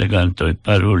 Ciui prelegantoi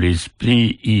parolis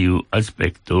pri iu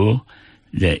aspecto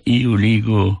de iu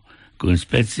ligo con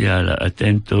speciala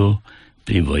atento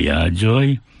pri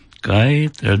voyagioi kai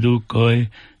traducoi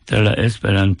tra la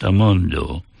esperanta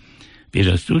mondo. Per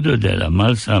la studo de la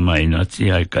malsamai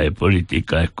naziai kai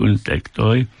politicae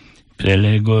contextoi,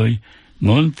 prelegoi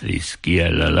montris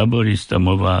kiel la laborista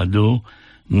movado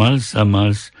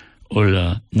malsamas o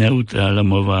la neutrala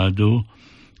movado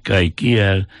kai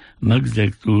kiel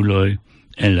maxdectuloi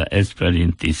en la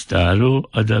esperantistaro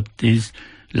adaptis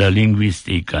la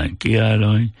linguisticae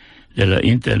kialoi de la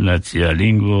internacia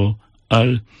lingvo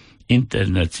al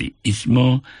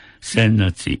internaciismo,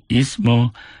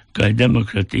 sennaciismo kaj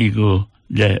demokratigo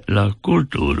de la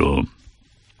kulturo.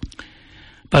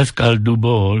 Pascal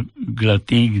Dubourg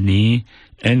Glatigny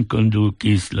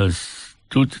enkondukis la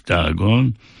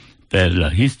Stut-tagon per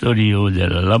la historio de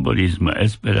la laborisma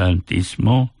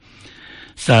esperantismo.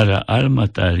 Sara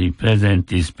Almatari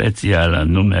presentis speciala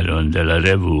numeron de la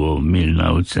revuo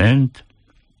 1900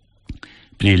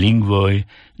 pri lingvoi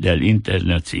del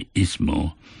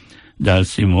internaciismo.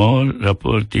 Dalsimor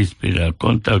rapportis pri la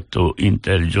contacto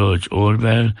inter George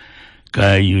Orwell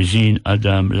kai Eugene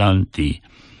Adam Lanti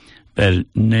per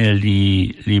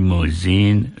Nelly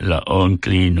Limousin, la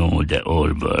onklino de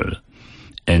Orwell.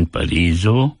 En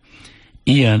Pariso,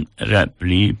 Ian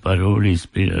Rapley parolis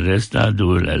pri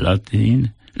restado la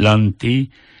Lanti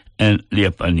en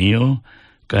Japanio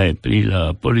kai pri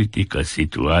la politica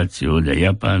situatio de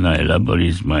japana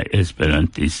laborisma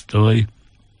esperantistoi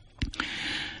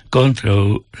contra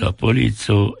la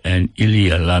polico en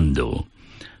ilia lando.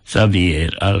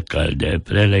 Xavier Alcalde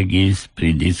prelegis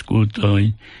pri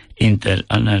discutoi inter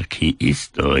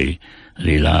anarchiistoi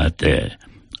rilate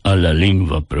alla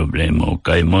lingua problemo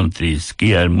kai montris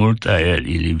kiel multa el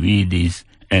ili vidis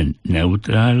en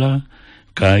neutrala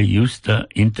kai justa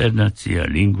internacia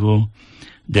lingvo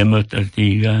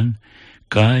demokratigan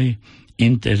kai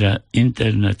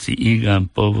internaciigan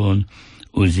povon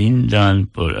uzindan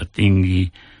por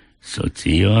atingi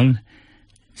socion,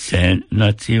 sen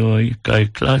nazioi kai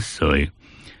classoi.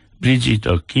 Brigitte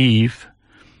O'Keeffe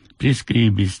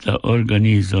prescribis la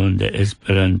organizon de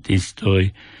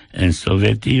esperantistoi en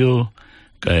Sovetio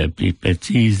kai pli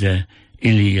precise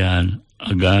ilian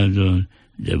agadon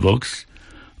de Vox,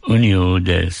 Unio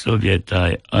de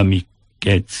Sovietai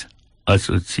Amicets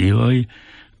Asocioi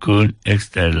kun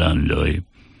exterlandoi.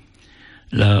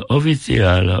 La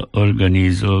oficiala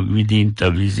organizo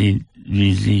gvidinta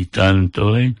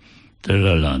visitantoi tra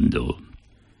la lando.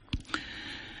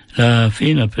 La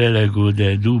fina prelego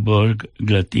de Dubourg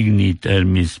Glatigny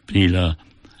termis pri la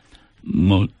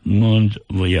mond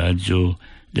voyaggio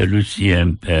de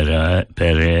Lucien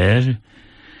Perrer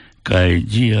kai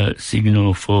gia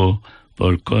signofo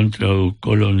por contra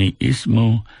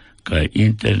coloniismo kai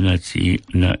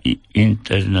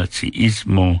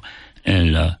internaciismo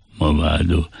en la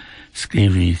movado,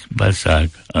 scrivis Basak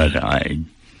Araid.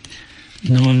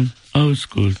 Nun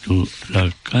auscultu la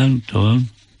canton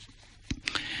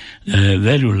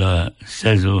verula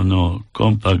sezono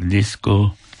compact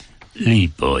disco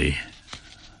Lipoi.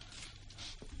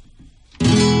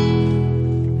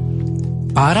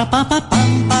 Para pa pa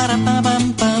pam para pa pam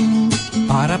pam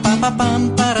para pa pa pam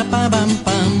para pa pam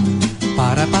pam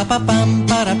para pa pa pam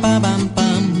para pa pam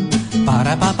pam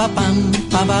para pa pa pam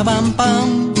pa pa pam pam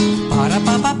para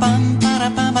pa pa pam para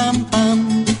pa pam pam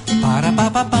para pa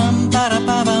pa pam para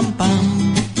pa pam pam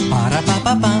para pa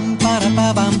pa pam para pa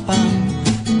pam pam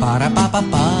para pa pa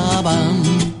pam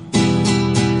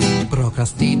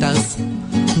procrastitas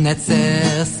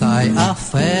necessai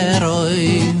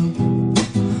aferoi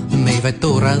mi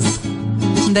vetturas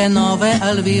de nove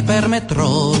al vi per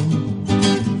metro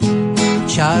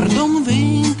ciardum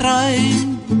vintrai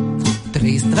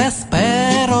trist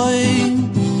vesperoi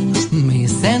mi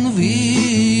sen vi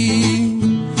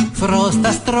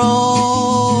frostas tro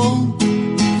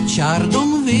ciardum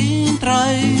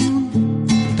vintrai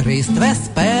trist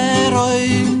vesperoi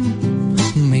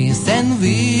mi sen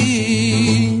vi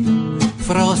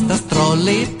frostas tro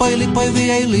lipoi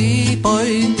viei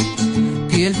lipoi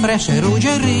il fresce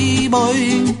ruge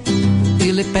riboi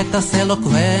ili petas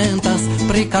eloquentas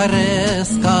pri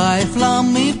caresca e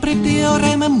flammi pri tio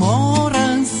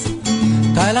rememoras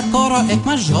cae la coro ec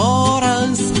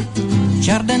majoras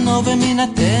char de nove min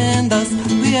attendas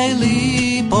viei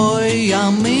lipoi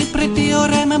ami pri tio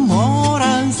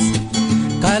rememoras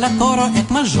cae la coro ec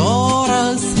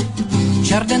majoras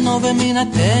char de nove min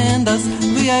attendas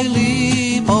viei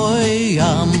lipoi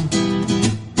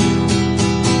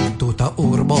Tuta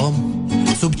urbo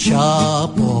sub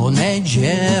ciapo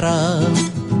neggera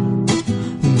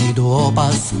mi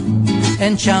duopas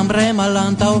en chambre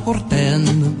malantau curten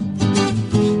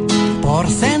por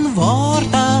sen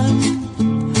vorta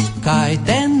cae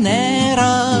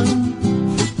tenera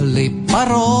li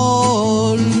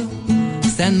parol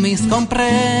sen mis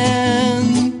compren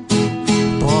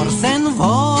por sen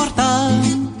vorta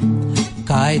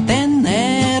cae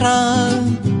tenera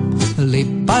li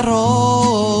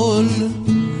parol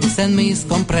sen mis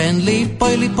compren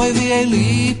lipoi viei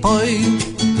lipoi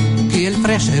kiel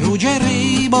fresce ruge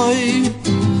riboi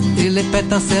ili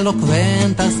petas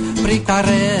eloquentas pri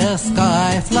caresca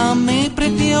e flammi pri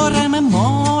tio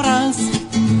rememoras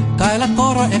cae la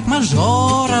coro ec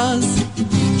majoras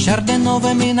char de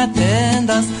nove min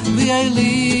attendas viei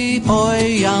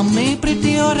lipoi ami pri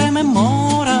tio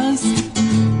rememoras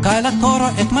cae la coro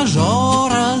ec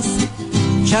majoras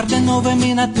char de nove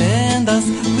min attendas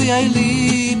viei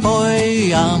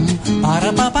lipoi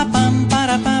para pa pa pam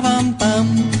para pa pam pam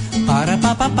para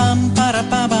pa pa pam para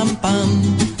pa pam pam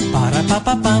para pa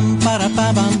pa pam para pa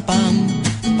pam pam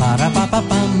para pa pa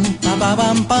pam pa pa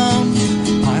pam pam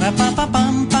para pa pa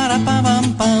pam para pa pam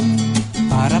pam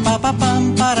para pa pa pam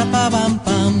para pa pam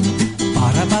pam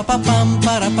para pa pa pam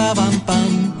para pa pam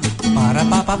pam para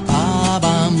pa pa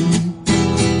pam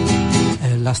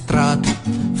la strat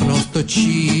frosto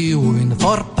ciu in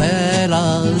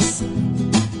forpelas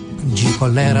gi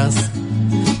coleras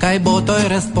cae botoi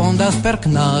respondas per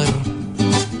knar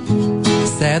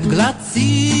sed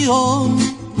glacio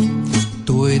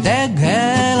tui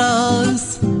degelas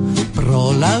pro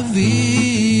la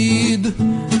vid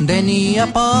de nia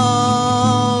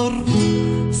par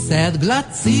sed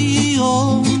glacio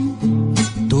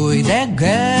tui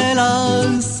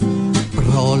degelas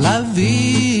pro la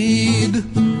vid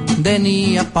de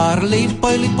nia par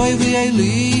lipoi viei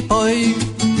lipoi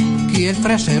kiel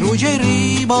fresce ruge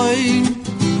riboi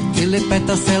ili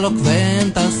petas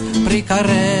eloquentas pri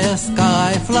caresca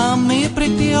e flammi pri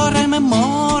tio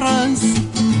rememoras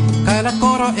cae la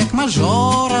coro ec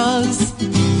majoras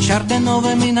char de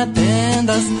nove min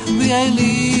attendas viei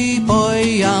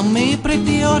lipoi ami pri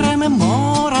tio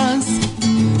rememoras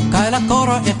cae la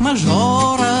coro ec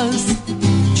majoras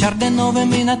char de nove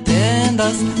min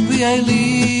attendas viei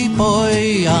lipoi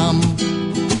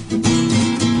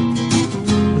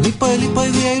lipoi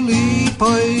viei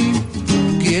lipoi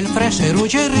kiel fresce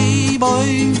ruge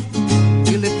riboi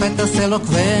ili petas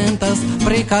eloquentas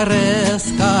pri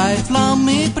caresca e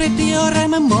flammi pri tio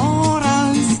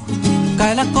rememoras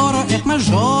cae la coro ec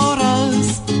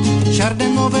majoras char de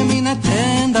nove min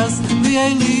attendas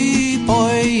viei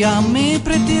lipoi ami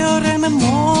pri tio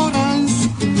rememoras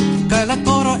cae la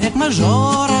coro ec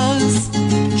majoras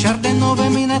char de nove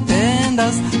min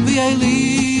attendas viei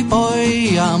lipoi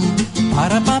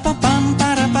para pa pa pam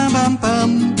para pa pam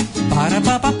pam para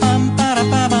pa pa pam para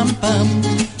pa pam pam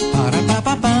para pa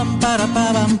pa pam para pa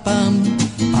pam pam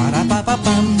para pa pa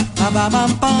pam pa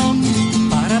pam pam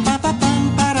para pa pa pam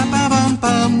para pa pam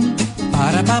pam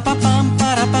Para-pa-pa-pam,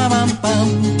 para-pa-pam-pam.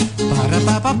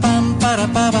 Para-pa-pa-pam,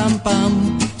 para-pa-pam-pam.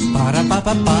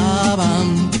 Para-pa-pa-pam.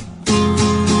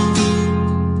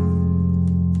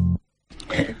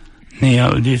 Ni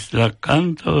audis la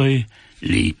cantoi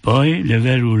Lipoi de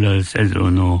verula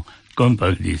sezono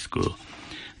compact disco.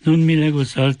 Nun mi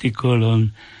legos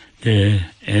articolon de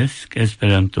ESC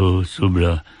Esperanto sub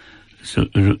la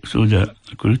suda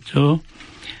cruco.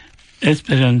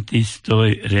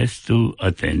 Esperantistoi restu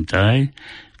attentai.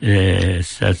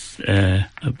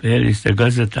 Aperis de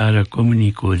gazetara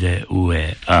comunico de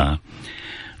UEA.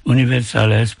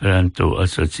 Universala Esperanto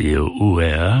Asocio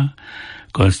UEA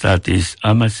constatis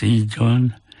amasiĝon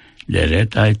de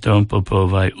retaj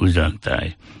trompopovaj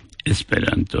uzantaj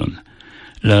Esperanton.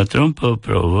 La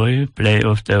trompoprovoj plej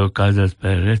ofte okazas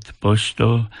per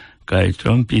retpoŝto kaj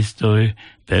trompistoj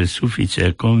per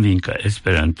sufiĉe konvinka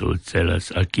Esperanto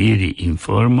celas akiri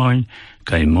informojn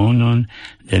kaj monon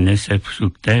de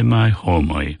nesubtemaj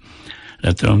homoj.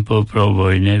 La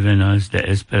trompoprovoj ne venas de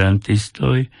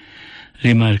esperantistoj.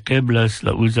 Rimarkeblas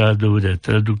la uzado de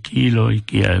tradukiloj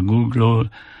kiel Google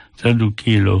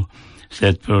tradukilo,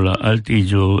 sed pro la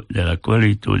altiĝo de la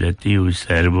kvalito de tiuj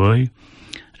servoj,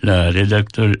 la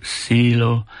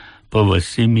redaktorsilo povas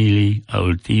simili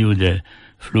al tiu de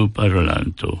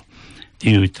fluparolanto.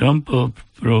 Tiuj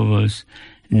trompoprovoj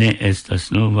ne estas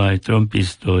novaj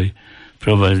trompistoj,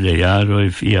 provas de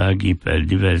jaroj fiagi per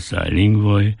diversaj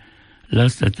lingvoj,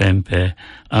 lastatempe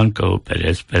ankaŭ per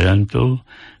Esperanto,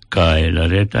 kaj la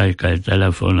retaj kaj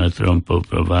telefona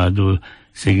trompoprovado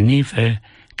signife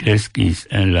kreskis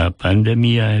en la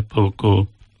pandemia epoko,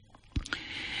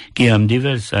 kiam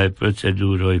diversaj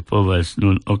proceduroj povas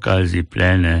nun okazi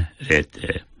plene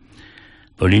rete.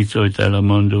 Policoj de la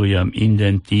mondo jam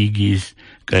identigis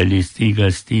kaj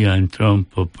listigas tiajn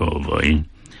trompoprovojn.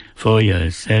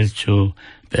 Foje serĉo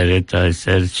per retaj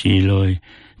serĉiloj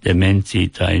de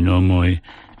mencitaj nomoj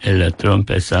el la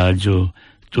trompesaĵo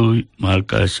tuj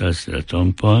malkaŝas la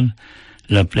trompon.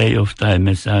 La plej oftaj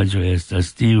mesaĝoj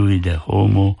estas tiuj de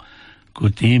homo,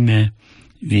 kutime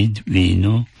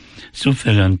vidvino,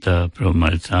 suferanta pro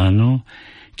malsano,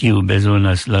 kiu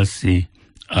bezonas lasi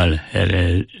al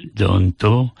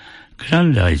heredonto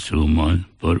grandaj sumon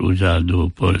por uzado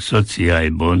por sociaj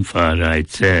bonfaraj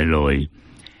celoj.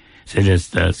 Sed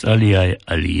estas aliaj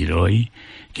aliroj,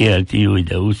 kiel tiuj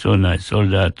de usonaj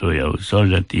soldatoj aŭ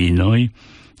soldatinoj,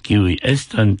 kiuj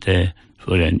estante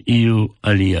for en iu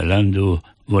alia lando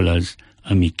volas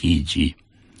amikiĝi.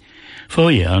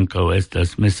 Foje ankaŭ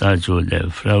estas mesaĝo de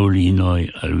fraŭlinoj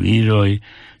al viroj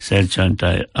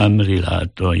serĉantaj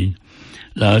amrilatojn.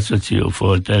 La asocio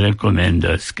forte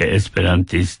rekomendas, ke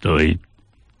esperantistoj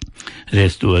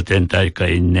restu atentaj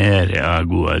kaj ne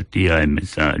reagu al tiaj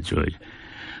mesaĝoj.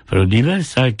 Pro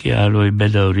diversaj kialoj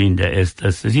bedaŭrinde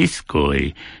estas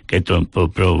riskoj, ke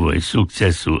trompoprovoj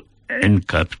sukcesu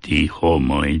enkapti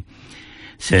homojn.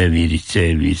 Se vi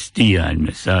ricevis tiajn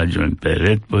mesaĝojn per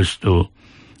retpoŝto,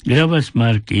 gravas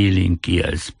marki ilin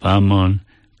kiel spamon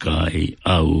kaj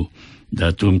aŭ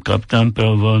datumkaptan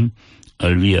provon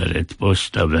al via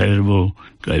retpoŝta verbo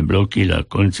kaj bloki la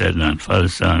koncernan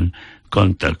falsan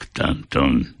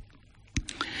kontaktanton.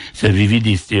 Se vi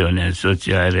vidis tion en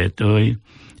sociaj retoj,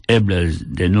 eblas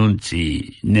denunci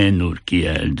ne nur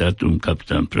kiel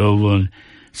datumkaptan provon,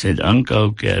 sed ankaŭ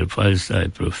kiel falsaj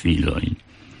profilojn.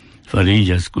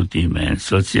 Fariĝas kutime en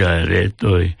sociaj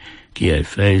retoj kiel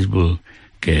Facebook,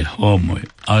 ke homoj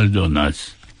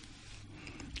aldonas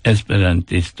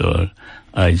esperantistoj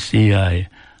al siaj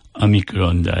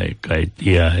amikrondaj kaj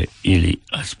tiaj ili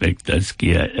aspektas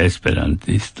kiel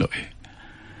esperantistoj.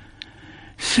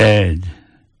 Sed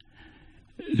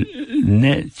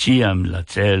ne ĉiam la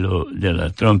celo de la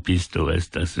trompisto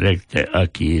estas rekte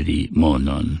akiri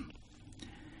monon.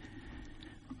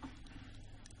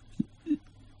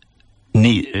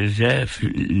 Ni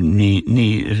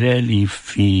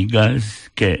relifigas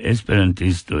ke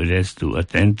esperantistoj restu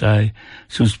atentaj,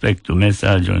 suspektu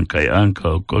mesaĝon kaj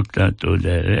ankaŭ kontakto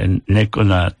de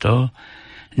nekonato,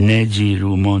 ne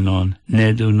ĝiru monon, ne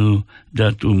donu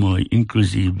datumoj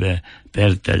inkluzive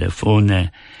per telefone,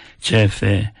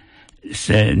 ĉefe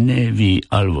se ne vi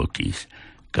alvokis,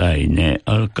 kaj ne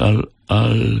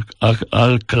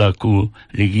alklaku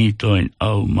ligitojn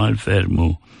aŭ malfermu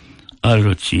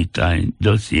alrocitajn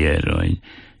dosierojn,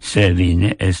 se vi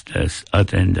ne estas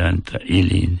atendanta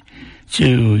ilin,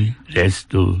 ĉiuj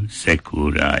restu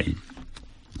sekuraj.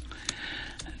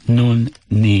 Nun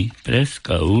ni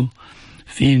preskaŭ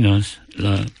finos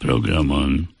la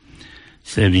programon.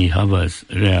 Se vi havas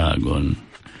reagon,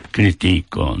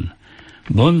 kritikon,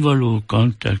 bonvolu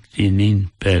kontakti nin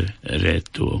per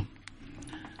reto.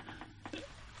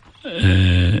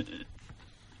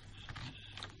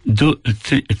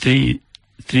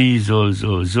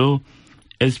 trizozozo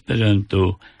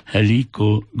Esperanto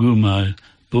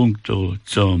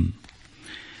heliko@gmail.com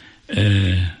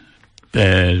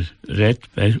per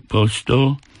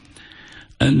retposto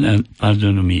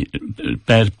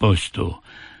per posto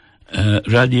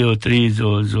Radio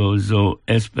Trizozozo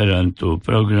Esperanto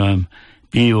program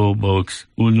PO Box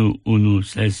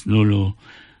 1160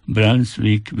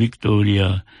 Brunswick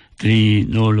Victoria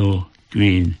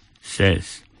 305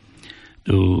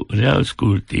 tu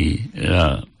reascolti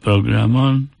la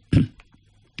programon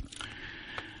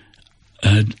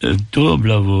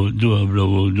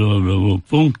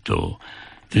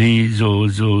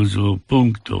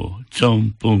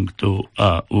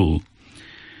www.trizozozo.com.au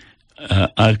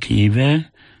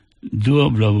archive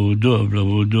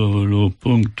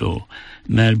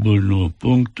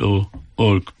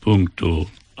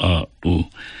www.melbourne.org.au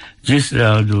Gis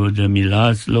raudo de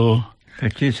Milaslo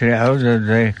Gis raudo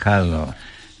de Carlo.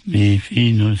 Mi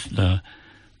finos la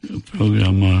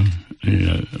programa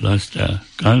lasta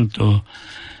canto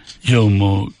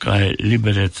Giomo cae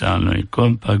liberezano e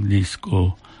compact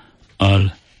disco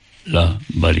al la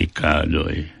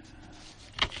barricadoi.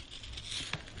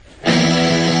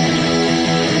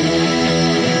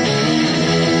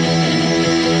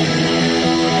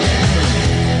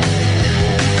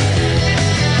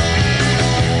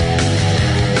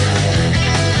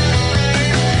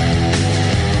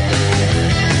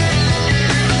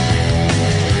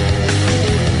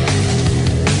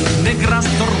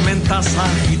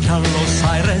 Agitan los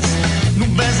aires,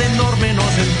 nubes enormes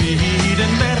nos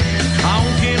impiden ver,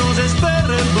 aunque nos espera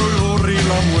el dolor y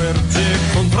la muerte,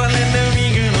 contra el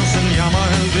enemigo nos llama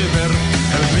el deber,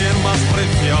 el bien más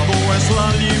preciado es la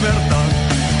libertad,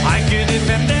 hay que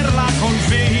defenderla con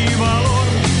fe y valor,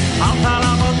 alta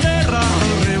la bandera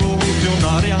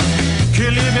revolucionaria, que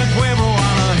libre el pueblo